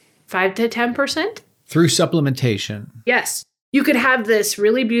 5 to 10%? Through supplementation. Yes. You could have this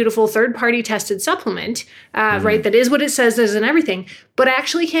really beautiful third-party tested supplement, right, that is what it says is and everything, but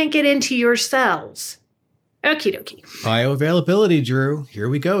actually can't get into your cells. Okie dokie. Bioavailability, Drew. Here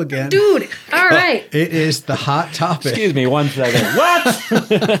we go again. Dude, all right. It is the hot topic. Excuse me 1 second.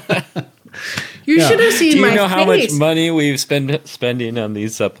 What? You should have seen my face. Do you know how much money we've spending on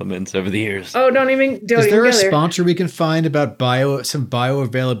these supplements over the years? Oh, don't even Is there a go there. sponsor we can find about some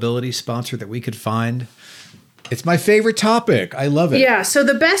bioavailability sponsor that we could find? It's my favorite topic. I love it. Yeah, so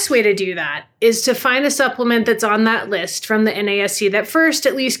the best way to do that is to find a supplement that's on that list from the NASC that first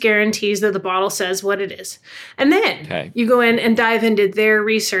at least guarantees that the bottle says what it is. And then you go in and dive into their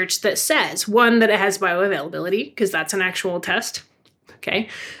research that says, one, that it has bioavailability, because that's an actual test. Okay.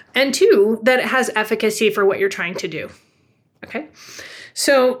 And two, that it has efficacy for what you're trying to do. Okay.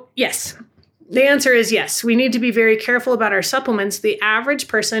 So yes, the answer is yes. We need to be very careful about our supplements. The average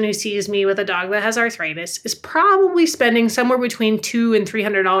person who sees me with a dog that has arthritis is probably spending somewhere between $200 and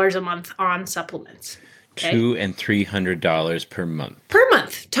 $300 a month on supplements. Okay? $200 and $300 per month. Per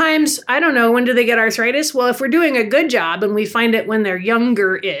month times, I don't know, when do they get arthritis? Well, if we're doing a good job and we find it when they're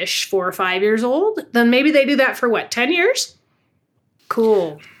younger-ish, 4 or 5 years old, then maybe they do that for what, 10 years?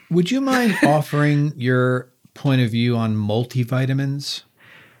 Cool. Would you mind offering your point of view on multivitamins?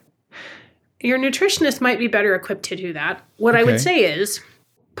 Your nutritionist might be better equipped to do that. What I would say is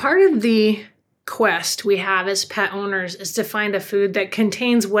part of the quest we have as pet owners is to find a food that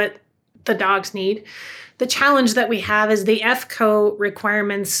contains what the dogs need. The challenge that we have is the EFCO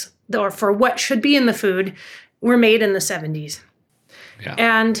requirements or for what should be in the food were made in the 70s. Yeah.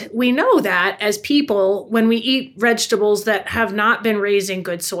 And we know that as people, when we eat vegetables that have not been raised in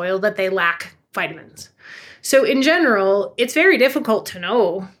good soil, that they lack vitamins. So in general, it's very difficult to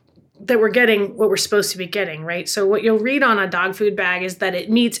know that we're getting what we're supposed to be getting, right? So what you'll read on a dog food bag is that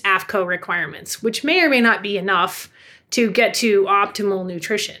it meets AFCO requirements, which may or may not be enough to get to optimal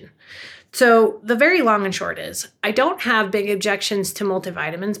nutrition. So the very long and short is, I don't have big objections to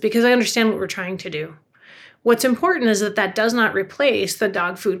multivitamins because I understand what we're trying to do. What's important is that that does not replace the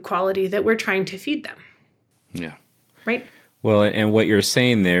dog food quality that we're trying to feed them. Yeah. Right? Well, and what you're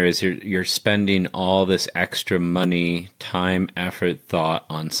saying there is you're spending all this extra money, time, effort, thought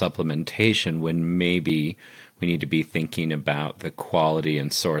on supplementation when maybe we need to be thinking about the quality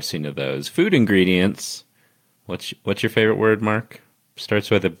and sourcing of those food ingredients. What's your favorite word, Mark?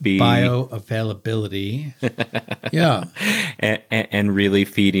 Starts with a B. Bioavailability. Yeah. And really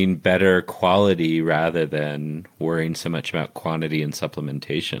feeding better quality rather than worrying so much about quantity and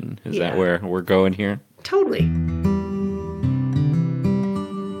supplementation. Is that where we're going here? Totally.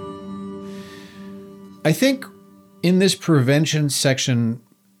 I think in this prevention section,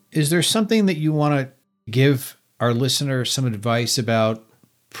 is there something that you want to give our listeners some advice about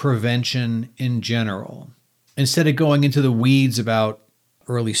prevention in general? Instead of going into the weeds about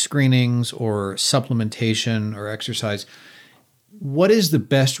early screenings or supplementation or exercise, what is the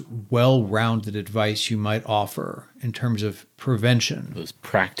best well-rounded advice you might offer in terms of prevention? Those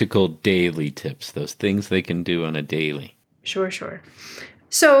practical daily tips, those things they can do on a daily. Sure.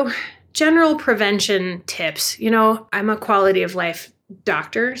 So general prevention tips, I'm a quality of life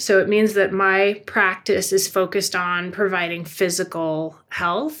doctor, so it means that my practice is focused on providing physical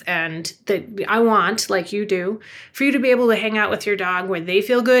health, and that I want, like you do, for you to be able to hang out with your dog where they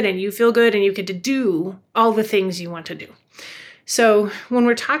feel good and you feel good and you get to do all the things you want to do. So when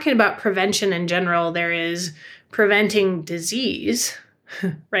we're talking about prevention in general, there is preventing disease,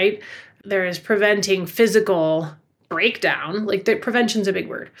 right? There is preventing physical breakdown. Prevention's a big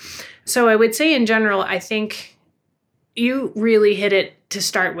word. So I would say in general, I think you really hit it to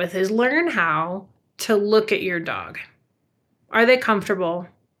start with is learn how to look at your dog. Are they comfortable?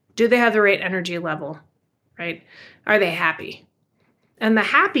 Do they have the right energy level, right? Are they happy? And the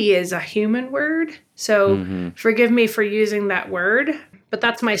happy is a human word. So forgive me for using that word, but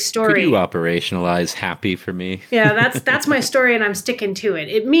that's my story. Could you operationalize happy for me? Yeah, that's my story, and I'm sticking to it.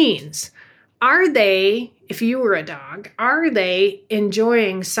 It means, are they, if you were a dog, are they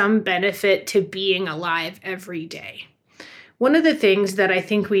enjoying some benefit to being alive every day? One of the things that I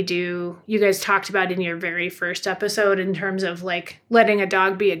think we do, you guys talked about in your very first episode in terms of letting a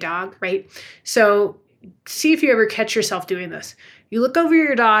dog be a dog, right? So see if you ever catch yourself doing this. You look over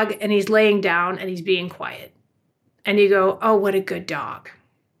your dog and he's laying down and he's being quiet. And you go, oh, what a good dog.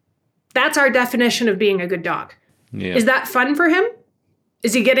 That's our definition of being a good dog. Yeah. Is that fun for him?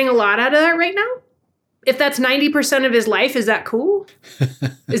 Is he getting a lot out of that right now? If that's 90% of his life, is that cool?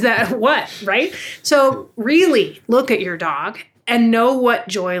 Is that what, right? So really look at your dog and know what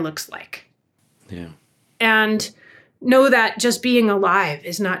joy looks like. Yeah. And know that just being alive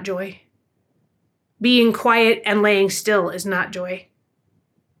is not joy. Being quiet and laying still is not joy.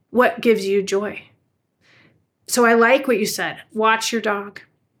 What gives you joy? So I like what you said. Watch your dog.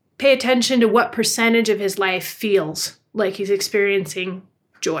 Pay attention to what percentage of his life feels like he's experiencing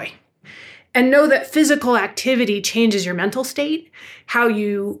joy. And know that physical activity changes your mental state, how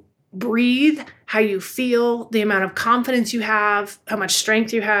you breathe, how you feel, the amount of confidence you have, how much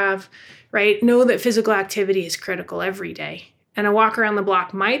strength you have, right? Know that physical activity is critical every day. And a walk around the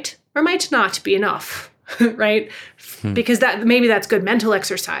block might or might not be enough, right? Because that's good mental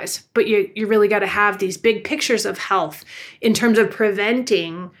exercise, but you really got to have these big pictures of health in terms of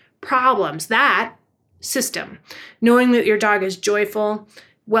preventing problems. That system, knowing that your dog is joyful,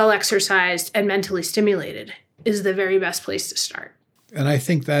 well exercised, and mentally stimulated is the very best place to start. And I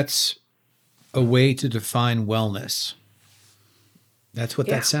think that's a way to define wellness. That's what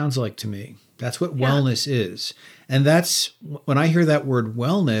that sounds like to me. That's what wellness is. And that's, when I hear that word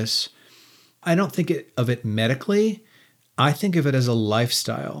wellness, I don't think of it medically. I think of it as a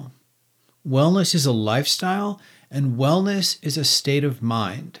lifestyle. Wellness is a lifestyle, and wellness is a state of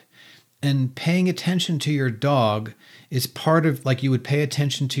mind. And paying attention to your dog is part of, like you would pay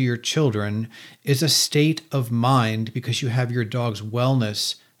attention to your children, is a state of mind because you have your dog's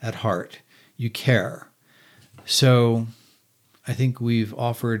wellness at heart. You care. So I think we've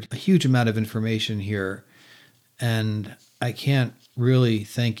offered a huge amount of information here, and I can't really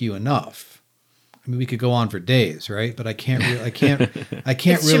thank you enough. I mean, we could go on for days, right? But I can't really.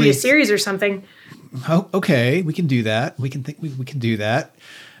 It should be a series or something. Oh, okay, we can do that. We can do that,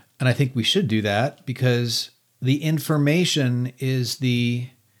 and I think we should do that because the information is the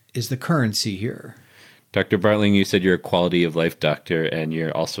currency here. Dr. Bartling, you said you're a quality of life doctor, and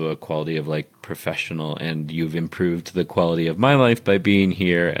you're also a quality of life professional, and you've improved the quality of my life by being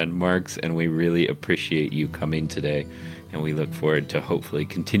here at Mark's, and we really appreciate you coming today, and we look forward to hopefully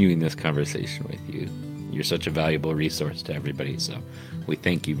continuing this conversation with you. You're such a valuable resource to everybody, so we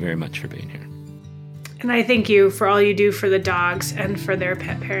thank you very much for being here. And I thank you for all you do for the dogs and for their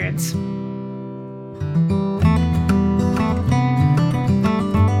pet parents.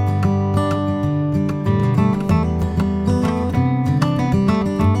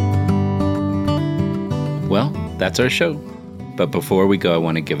 Well, that's our show. But before we go, I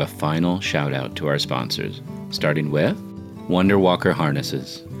want to give a final shout out to our sponsors, starting with Wonder Walker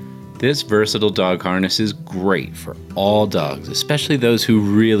Harnesses. This versatile dog harness is great for all dogs, especially those who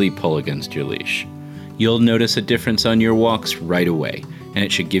really pull against your leash. You'll notice a difference on your walks right away, and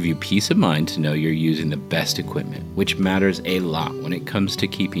it should give you peace of mind to know you're using the best equipment, which matters a lot when it comes to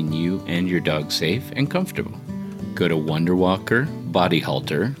keeping you and your dog safe and comfortable. Go to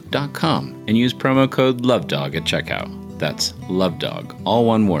wonderwalkerbodyhalter.com and use promo code LOVEDOG at checkout. That's LOVEDOG, all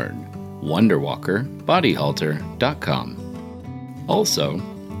one word. wonderwalkerbodyhalter.com. Also,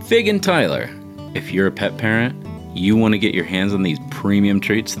 Fig and Tyler. If you're a pet parent, you want to get your hands on these premium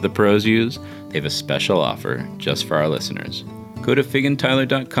treats that the pros use, they have a special offer just for our listeners. Go to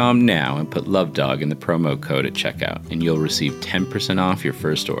figandtyler.com now and put LOVEDOG in the promo code at checkout, and you'll receive 10% off your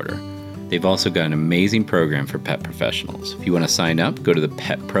first order. They've also got an amazing program for pet professionals. If you want to sign up, go to the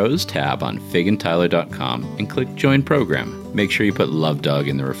Pet Pros tab on figandtyler.com and click Join Program. Make sure you put LOVEDOG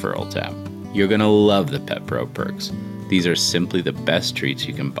in the referral tab. You're going to love the Pet Pro perks. These are simply the best treats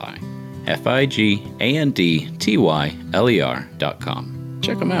you can buy. figandtyler.com.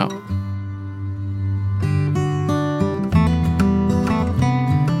 Check them out.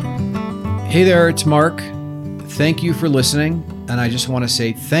 Hey there, it's Mark. Thank you for listening, and I just want to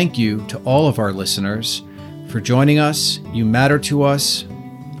say thank you to all of our listeners for joining us. You matter to us.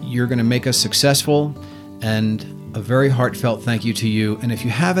 You're going to make us successful, and a very heartfelt thank you to you. And if you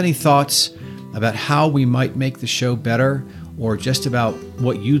have any thoughts about how we might make the show better, or just about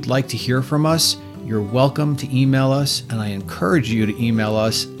what you'd like to hear from us, you're welcome to email us, and I encourage you to email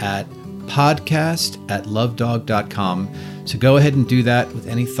us at podcast@lovedog.com. So go ahead and do that with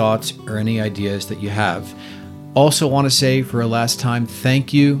any thoughts or any ideas that you have. Also want to say for a last time,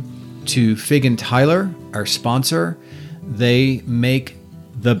 thank you to Fig and Tyler, our sponsor. They make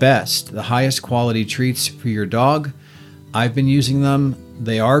the best, the highest quality treats for your dog. I've been using them.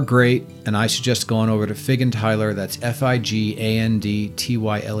 They are great, and I suggest going over to Fig and Tyler. That's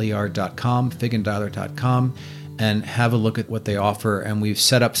figandtyler.com, figandtyler.com, and have a look at what they offer. And we've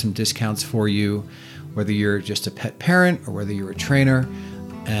set up some discounts for you, whether you're just a pet parent or whether you're a trainer,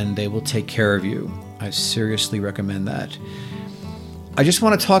 and they will take care of you. I seriously recommend that. I just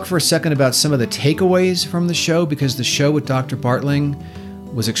want to talk for a second about some of the takeaways from the show, because the show with Dr. Bartling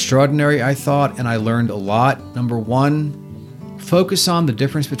was extraordinary, I thought, and I learned a lot. Number one, focus on the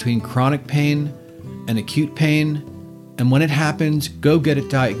difference between chronic pain and acute pain, and when it happens, go get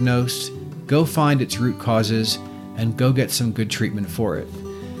it diagnosed, go find its root causes, and go get some good treatment for it.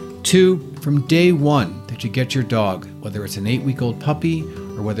 Two, from day one that you get your dog, whether it's an 8-week-old puppy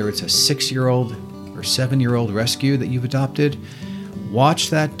or whether it's a 6-year-old or 7-year-old rescue that you've adopted, watch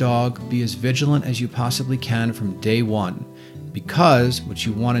that dog, be as vigilant as you possibly can from day one, because what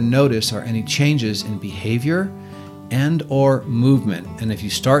you want to notice are any changes in behavior and or movement. And if you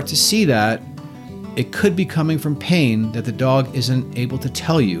start to see that, it could be coming from pain that the dog isn't able to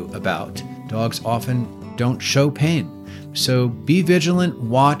tell you about. Dogs often don't show pain. So be vigilant,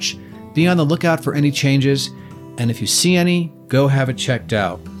 watch, be on the lookout for any changes, and if you see any, go have it checked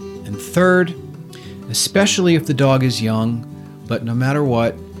out. And third, especially if the dog is young, but no matter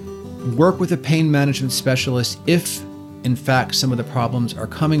what, work with a pain management specialist if, in fact, some of the problems are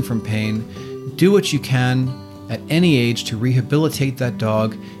coming from pain. Do what you can at any age to rehabilitate that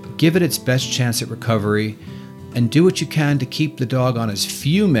dog, give it its best chance at recovery, and do what you can to keep the dog on as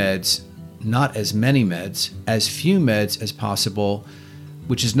few meds, not as many meds, as few meds as possible,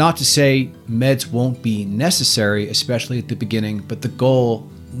 which is not to say meds won't be necessary, especially at the beginning, but the goal,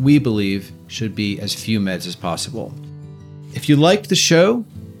 we believe, should be as few meds as possible. If you liked the show,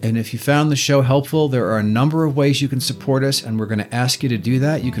 and if you found the show helpful, there are a number of ways you can support us, and we're going to ask you to do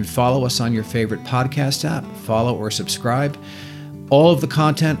that. You can follow us on your favorite podcast app, follow or subscribe. All of the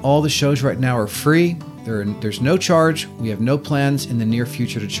content, all the shows right now are free. There's no charge. We have no plans in the near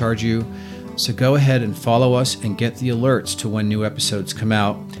future to charge you. So go ahead and follow us and get the alerts to when new episodes come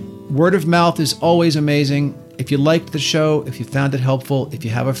out. Word of mouth is always amazing. If you liked the show, if you found it helpful, if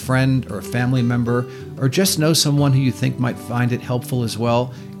you have a friend or a family member, or just know someone who you think might find it helpful as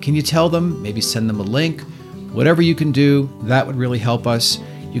well, can you tell them? Maybe send them a link. Whatever you can do, that would really help us.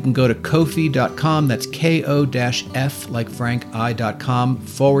 You can go to ko-fi.com, that's ko-f like Frank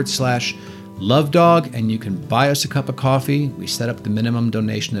I.com/LoveDog, and you can buy us a cup of coffee. We set up the minimum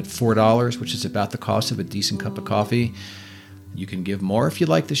donation at $4, which is about the cost of a decent cup of coffee. You can give more if you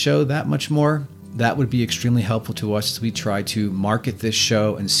like the show, that much more. That would be extremely helpful to us as we try to market this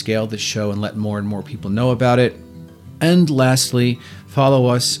show and scale this show and let more and more people know about it. And lastly, follow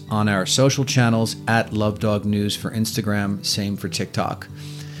us on our social channels at LoveDog News for Instagram, same for TikTok.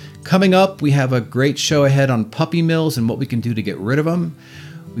 Coming up, we have a great show ahead on puppy mills and what we can do to get rid of them.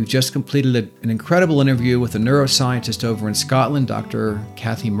 We've just completed an incredible interview with a neuroscientist over in Scotland, Dr.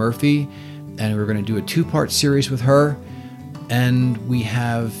 Kathy Murphy, and we're going to do a 2-part series with her. And we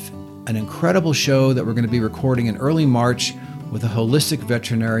have an incredible show that we're going to be recording in early March with a holistic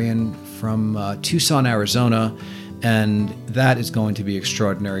veterinarian from Tucson, Arizona, and that is going to be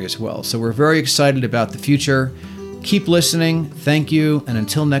extraordinary as well. So we're very excited about the future. Keep listening. Thank you. And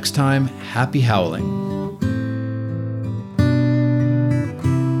until next time, happy howling.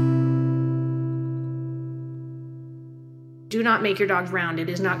 Do not make your dog round. It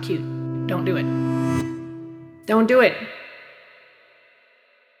is not cute. Don't do it. Don't do it.